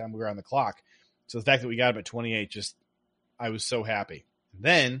the next time we were on the clock. So the fact that we got him at 28, I was so happy.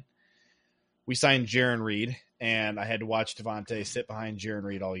 Then we signed Jarran Reed, and I had to watch Devontae sit behind Jarran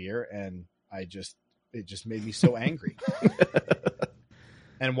Reed all year, and it just made me so angry.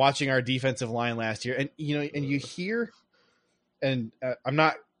 And watching our defensive line last year, and you hear, and I'm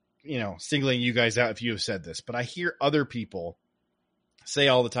not singling you guys out if you have said this, but I hear other people say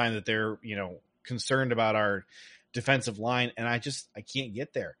all the time that they're, concerned about our defensive line. And I can't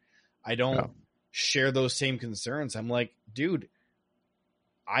get there. I don't share those same concerns. I'm like, dude,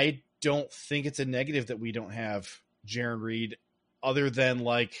 I don't think it's a negative that we don't have Jarran Reed, other than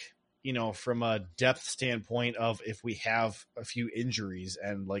from a depth standpoint of if we have a few injuries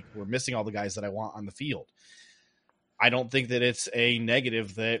and we're missing all the guys that I want on the field. I don't think that it's a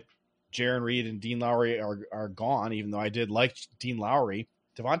negative that Jarran Reed and Dean Lowry are gone, even though I did like Dean Lowry.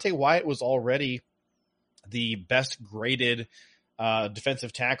 Devontae Wyatt was already the best graded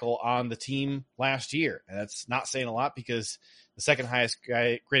defensive tackle on the team last year. And that's not saying a lot, because the second highest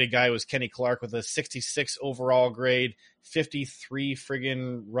graded guy was Kenny Clark with a 66 overall grade, 53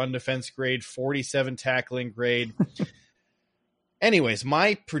 friggin' run defense grade, 47 tackling grade. Anyways,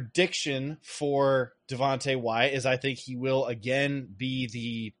 my prediction for Devontae Wyatt is I think he will again be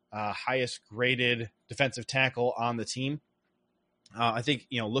the highest graded defensive tackle on the team. I think,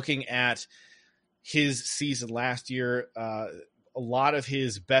 looking at his season last year, a lot of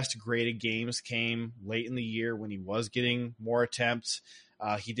his best graded games came late in the year when he was getting more attempts.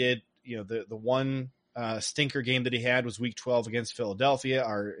 He did, the one stinker game that he had was week 12 against Philadelphia.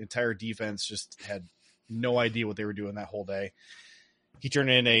 Our entire defense just had no idea what they were doing that whole day. He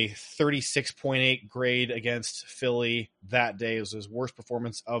turned in a 36.8 grade against Philly that day. It was his worst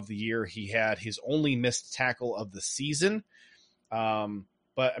performance of the year. He had his only missed tackle of the season.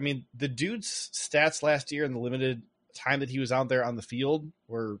 But I mean, the dude's stats last year in the limited time that he was out there on the field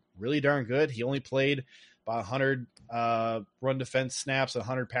were really darn good. He only played about 100 run defense snaps,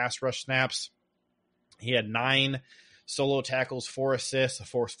 100 pass rush snaps. He had 9 solo tackles, 4 assists, a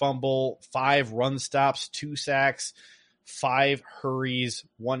forced fumble, 5 run stops, 2 sacks, 5 hurries,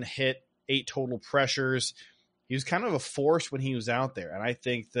 1 hit, 8 total pressures. He was kind of a force when he was out there. And I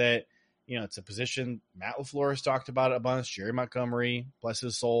think that, it's a position Matt LaFleur has talked about it a bunch. Jerry Montgomery, bless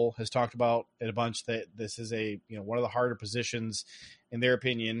his soul, has talked about it a bunch, that this is one of the harder positions, in their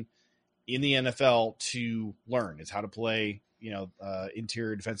opinion, in the NFL to learn. It's how to play,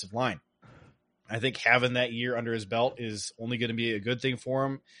 interior defensive line. I think having that year under his belt is only going to be a good thing for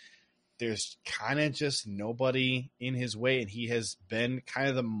him. There's kind of just nobody in his way, and he has been kind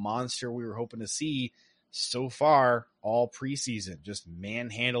of the monster we were hoping to see so far all preseason, just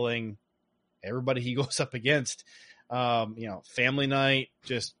manhandling everybody he goes up against. Family night,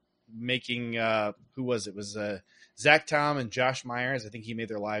 just making who was it? It was Zach Tom and Josh Myers. I think he made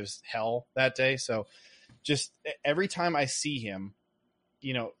their lives hell that day. So just every time I see him,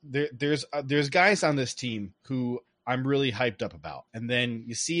 there's guys on this team who I'm really hyped up about. And then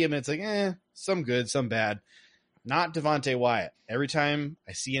you see him and it's like, some good, some bad. Not Devontae Wyatt. Every time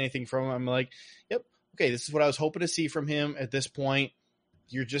I see anything from him, I'm like, yep, okay, this is what I was hoping to see from him at this point.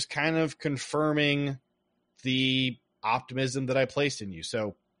 You're just kind of confirming the optimism that I placed in you.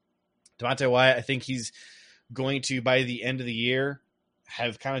 So Devontae Wyatt, I think he's going to, by the end of the year,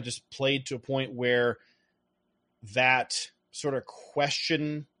 have kind of just played to a point where that sort of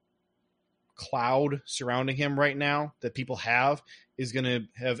question cloud surrounding him right now that people have is going to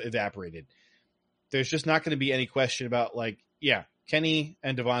have evaporated. There's just not going to be any question about Kenny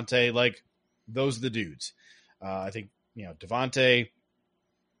and Devontae, those are the dudes. I think, Devontae,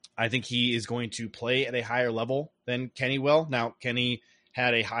 I think he is going to play at a higher level than Kenny will. Now, Kenny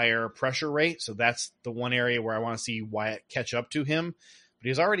had a higher pressure rate, so that's the one area where I want to see Wyatt catch up to him. But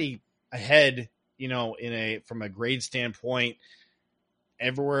he's already ahead, from a grade standpoint,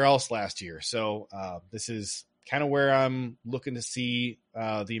 everywhere else last year. So this is kind of where I'm looking to see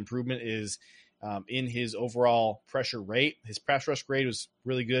the improvement is in his overall pressure rate. His pass rush grade was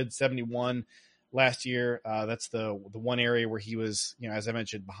really good, 71 last year. That's the one area where he was, as I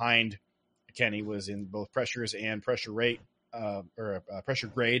mentioned, behind Kenny, was in both pressures and pressure rate pressure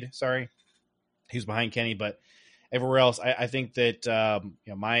grade. Sorry, he was behind Kenny, but everywhere else, I think that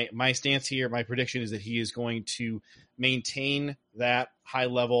my stance here, my prediction is that he is going to maintain that high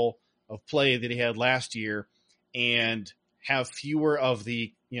level of play that he had last year and have fewer of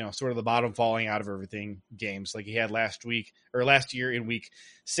the sort of the bottom falling out of everything games like he had last year in week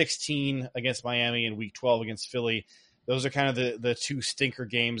 16 against Miami and week 12 against Philly. Those are kind of the two stinker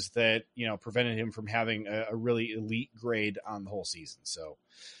games that prevented him from having a really elite grade on the whole season. So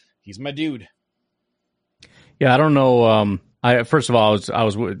he's my dude. Yeah, I don't know. First of all,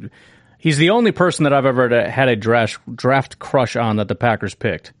 he's the only person that I've ever had a draft crush on that the Packers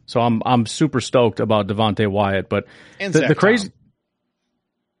picked. So I'm super stoked about Devontae Wyatt. But and the crazy. Tom.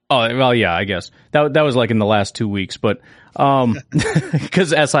 Oh well, yeah, I guess that was in the last 2 weeks, but because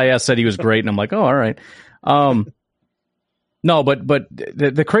SIS said he was great, and I'm like, oh, all right. No, but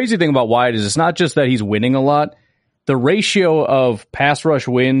the crazy thing about Wyatt is it's not just that he's winning a lot. The ratio of pass rush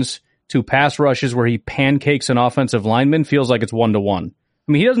wins to pass rushes where he pancakes an offensive lineman feels like it's 1-to-1.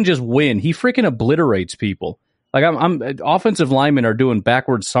 I mean, he doesn't just win; he freaking obliterates people. Like I'm offensive linemen are doing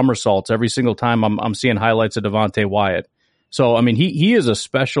backwards somersaults every single time I'm seeing highlights of Devontae Wyatt. So I mean, he is a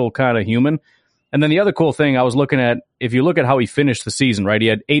special kind of human. And then the other cool thing I was looking at, if you look at how he finished the season, right? He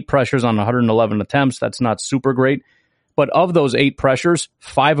had 8 pressures on 111 attempts. That's not super great, but of those 8 pressures,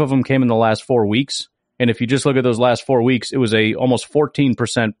 5 of them came in the last 4 weeks. And if you just look at those last 4 weeks, it was a almost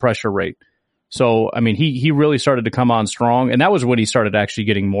 14% pressure rate. So, I mean, he really started to come on strong, and that was when he started actually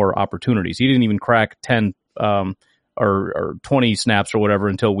getting more opportunities. He didn't even crack 10 or 20 snaps or whatever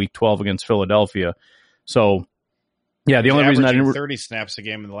until week 12 against Philadelphia. So, yeah, the only reason I didn't 30 snaps a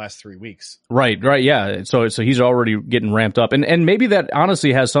game in the last 3 weeks. Right, yeah. So he's already getting ramped up, and maybe that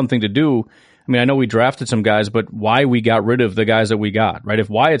honestly has something to do. I mean, I know we drafted some guys, but why we got rid of the guys that we got, right? If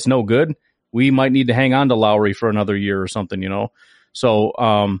Wyatt's no good, we might need to hang on to Lowry for another year or something,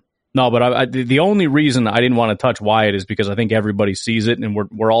 So, no, but the only reason I didn't want to touch Wyatt is because I think everybody sees it, and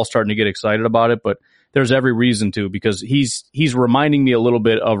we're all starting to get excited about it. But there's every reason to, because he's reminding me a little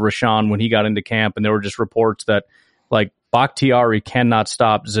bit of Rashawn when he got into camp, and there were just reports that Bakhtiari cannot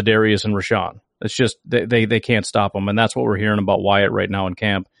stop Za'Darius and Rashawn. It's just they can't stop him, and that's what we're hearing about Wyatt right now in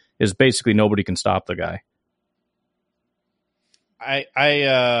camp. Is basically nobody can stop the guy.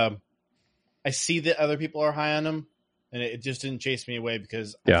 I see that other people are high on him. And it just didn't chase me away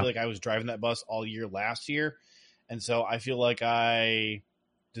because I feel like I was driving that bus all year last year. And so I feel like I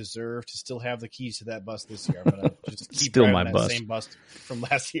deserve to still have the keys to that bus this year. I'm going to just keep still driving my that bus. same bus from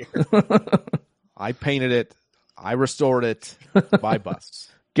last year. I painted it. I restored it. My bus.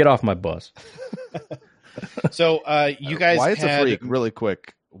 Get off my bus. So you guys Wyatt's a freak, really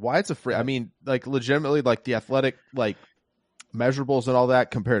quick. Wyatt's a freak. I mean, legitimately, The Athletic, measurables and all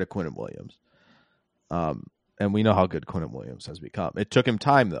that compared to Quinnen Williams. And we know how good Quinnen Williams has become. It took him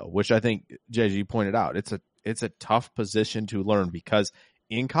time though, which I think JG pointed out. It's a tough position to learn because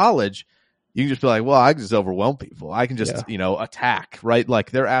in college you can just be like, well, I can just overwhelm people. I can just, attack, right?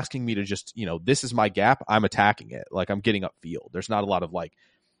 Like they're asking me to just, this is my gap. I'm attacking it. Like I'm getting upfield. There's not a lot of like,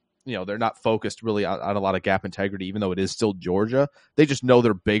 they're not focused really on a lot of gap integrity, even though it is still Georgia. They just know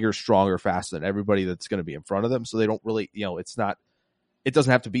they're bigger, stronger, faster than everybody that's going to be in front of them. So they don't really, it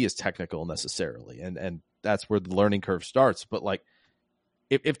doesn't have to be as technical necessarily. And that's where the learning curve starts. But like,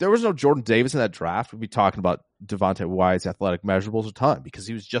 if there was no Jordan Davis in that draft, we'd be talking about Devontae Wyatt's athletic measurables a ton because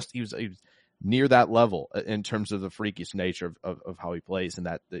he was near that level in terms of the freakish nature of how he plays. And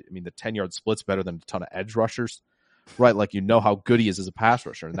the 10-yard split's better than a ton of edge rushers, right? Like, how good he is as a pass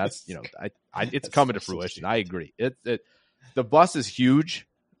rusher. And that's, it's coming to fruition. I agree. The bus is huge,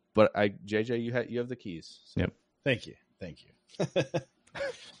 but JJ, you have the keys. So. Yep. Thank you.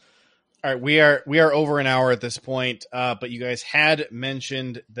 All right, we are over an hour at this point, but you guys had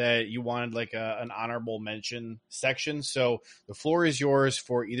mentioned that you wanted like an honorable mention section, so the floor is yours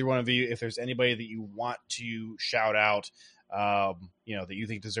for either one of you. If there's anybody that you want to shout out, that you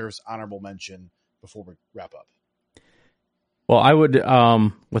think deserves honorable mention before we wrap up. Well, I would,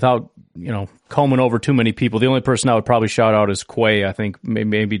 without combing over too many people, the only person I would probably shout out is Quay. I think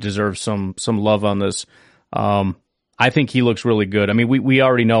maybe deserves some love on this. I think he looks really good. I mean, we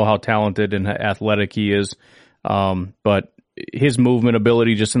already know how talented and athletic he is, but his movement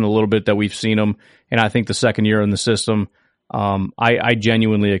ability just in the little bit that we've seen him, and I think the second year in the system, I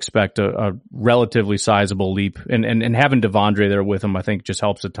genuinely expect a relatively sizable leap. And having Devondre there with him, I think just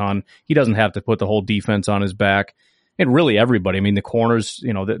helps a ton. He doesn't have to put the whole defense on his back. And really everybody. I mean, the corners,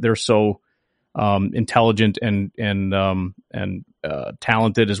 they're so intelligent and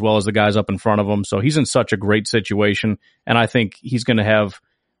talented as well as the guys up in front of him. So he's in such a great situation. And I think he's going to have,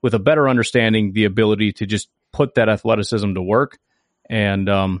 with a better understanding, the ability to just put that athleticism to work. And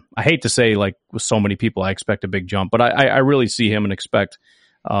I hate to say, like with so many people, I expect a big jump, but I really see him and expect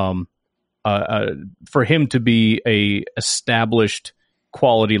for him to be a established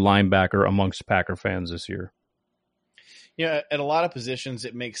quality linebacker amongst Packer fans this year. Yeah, at a lot of positions,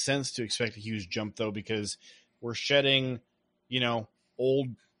 it makes sense to expect a huge jump, though, because we're shedding, old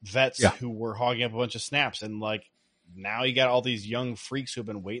vets who were hogging up a bunch of snaps. And, like, now you got all these young freaks who have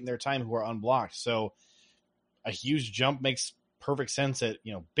been waiting their time who are unblocked. So a huge jump makes perfect sense at,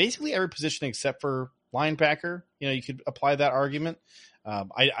 basically every position except for linebacker. You could apply that argument.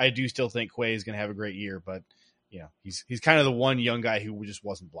 I do still think Quay is going to have a great year, but, he's kind of the one young guy who just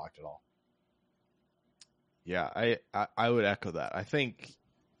wasn't blocked at all. Yeah, I would echo that. I think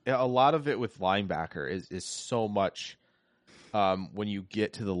a lot of it with linebacker is so much when you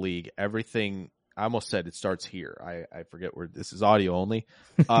get to the league, everything. I almost said it starts here. I forget where this is audio only.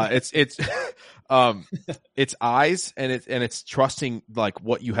 It's eyes and it's trusting like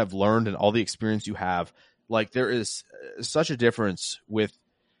what you have learned and all the experience you have. Like there is such a difference with.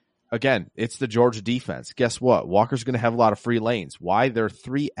 Again, it's the Georgia defense. Guess what? Walker's going to have a lot of free lanes. Why? There are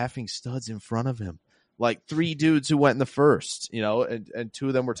 3 effing studs in front of him. Like 3 dudes who went in the first, and 2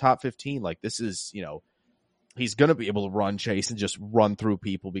 of them were top 15. Like this is, he's going to be able to run, chase, and just run through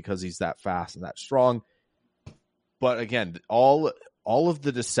people because he's that fast and that strong. But again, all of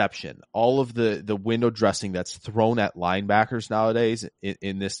the deception, all of the window dressing that's thrown at linebackers nowadays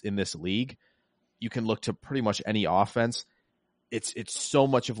in this league, you can look to pretty much any offense. It's so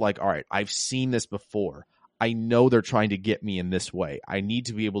much of like, all right, I've seen this before. I know they're trying to get me in this way. I need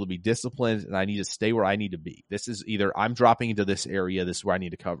to be able to be disciplined and I need to stay where I need to be. This is either I'm dropping into this area, this is where I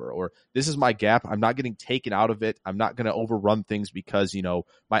need to cover, or this is my gap. I'm not getting taken out of it. I'm not going to overrun things because,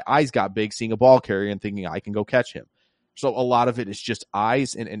 my eyes got big seeing a ball carrier and thinking I can go catch him. So a lot of it is just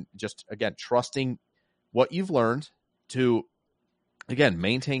eyes and just, again, trusting what you've learned to, again,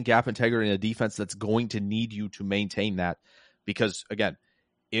 maintain gap integrity in a defense that's going to need you to maintain that because, again,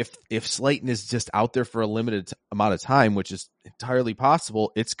 if Slayton is just out there for a limited amount of time, which is entirely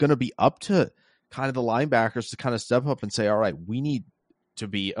possible, it's going to be up to kind of the linebackers to kind of step up and say, all right, we need to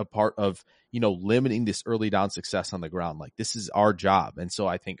be a part of, limiting this early down success on the ground. Like this is our job. And so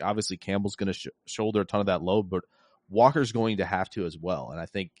I think obviously Campbell's going to shoulder a ton of that load, but Walker's going to have to as well. And I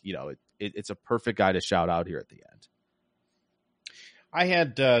think, it's a perfect guy to shout out here at the end. I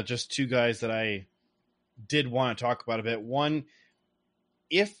had just 2 guys that I did want to talk about a bit. One,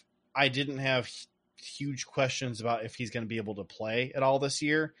 if I didn't have huge questions about if he's going to be able to play at all this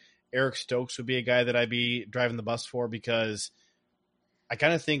year, Eric Stokes would be a guy that I'd be driving the bus for because I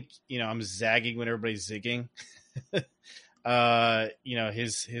kind of think, I'm zagging when everybody's zigging.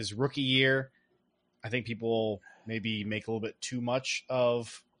 His rookie year, I think people maybe make a little bit too much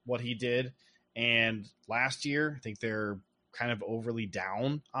of what he did. And last year, I think they're kind of overly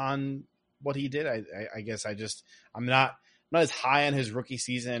down on what he did. I guess I'm not as high on his rookie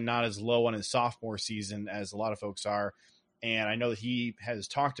season and not as low on his sophomore season as a lot of folks are. And I know that he has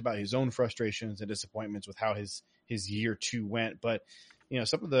talked about his own frustrations and disappointments with how his year 2 went. But,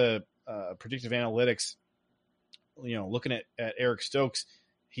 some of the predictive analytics, looking at Eric Stokes,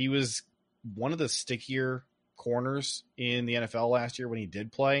 he was one of the stickier corners in the NFL last year when he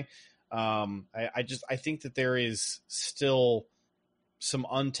did play. I think that there is still some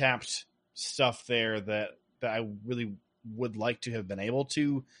untapped stuff there that I really would like to have been able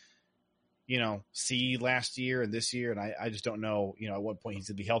to, see last year and this year. And I just don't know, at what point he's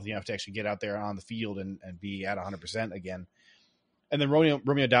going to be healthy enough to actually get out there on the field and be at 100% again. And then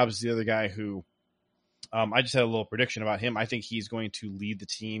Romeo Doubs is the other guy who I just had a little prediction about him. I think he's going to lead the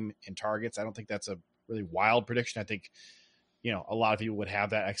team in targets. I don't think that's a really wild prediction. I think, a lot of people would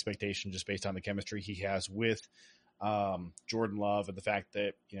have that expectation just based on the chemistry he has with Jordan Love and the fact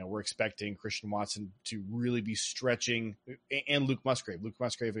that, we're expecting Christian Watson to really be stretching, and Luke Musgrave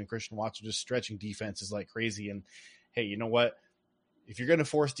and Christian Watson just stretching defenses like crazy. And hey, you know what? If you're going to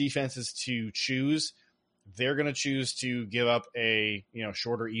force defenses to choose, they're going to choose to give up a,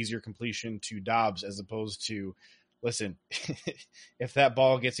 shorter, easier completion to Doubs as opposed to, listen, if that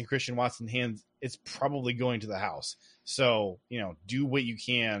ball gets in Christian Watson's hands, it's probably going to the house. So, do what you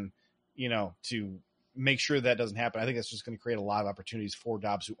can, to make sure that doesn't happen. I think that's just going to create a lot of opportunities for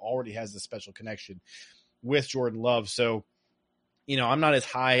Doubs, who already has this special connection with Jordan Love. So, I'm not as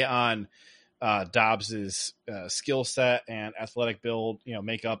high on Dobbs's skill set and athletic build,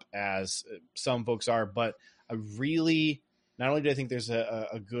 makeup as some folks are, but I really, not only do I think there's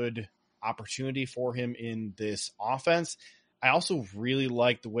a good opportunity for him in this offense, I also really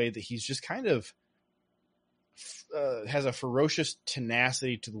like the way that he's just kind of has a ferocious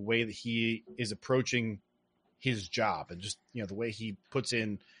tenacity to the way that he is approaching his job, and just, the way he puts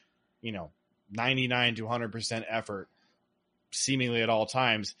in, 99 to 100% effort seemingly at all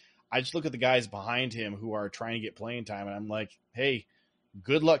times. I just look at the guys behind him who are trying to get playing time, and I'm like, hey,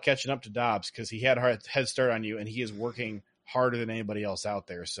 good luck catching up to Doubs, because he had a head start on you, and he is working harder than anybody else out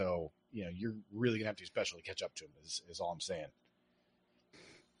there. So, you're really going to have to be special to catch up to him is all I'm saying.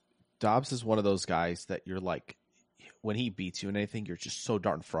 Doubs is one of those guys that you're like, when he beats you in anything, you're just so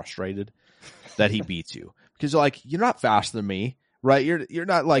darn frustrated that he beats you, because you're not faster than me, right? You're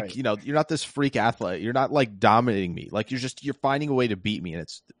not like, right. You're not this freak athlete. You're not like dominating me. Like you're finding a way to beat me. And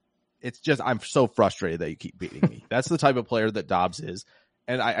it's just, I'm so frustrated that you keep beating me. That's the type of player that Doubs is.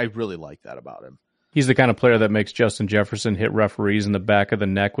 And I really like that about him. He's the kind of player that makes Justin Jefferson hit referees in the back of the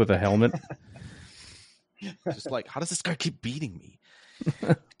neck with a helmet. Just like, how does this guy keep beating me?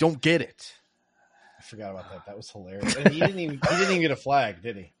 Don't get it. I forgot about that. That was hilarious. And he didn't even get a flag,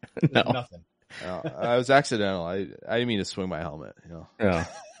 did he? No. Nothing. No, I was accidental. I didn't mean to swing my helmet. Yeah.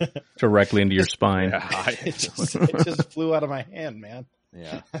 Directly into your spine. Yeah, it just flew out of my hand, man.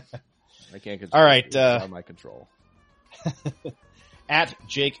 Yeah. I can't control. All right. It's out of my control. At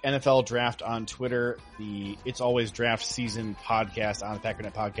Jake NFL Draft on Twitter, the It's Always Draft Season podcast on the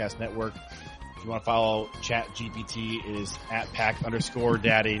Packernet Podcast Network. If you want to follow ChatGPT, it is at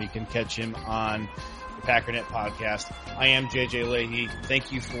Pack_Daddy, and you can catch him on the Packernet Podcast. I am JJ Leahy.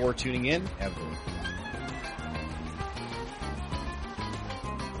 Thank you for tuning in. Have a good one.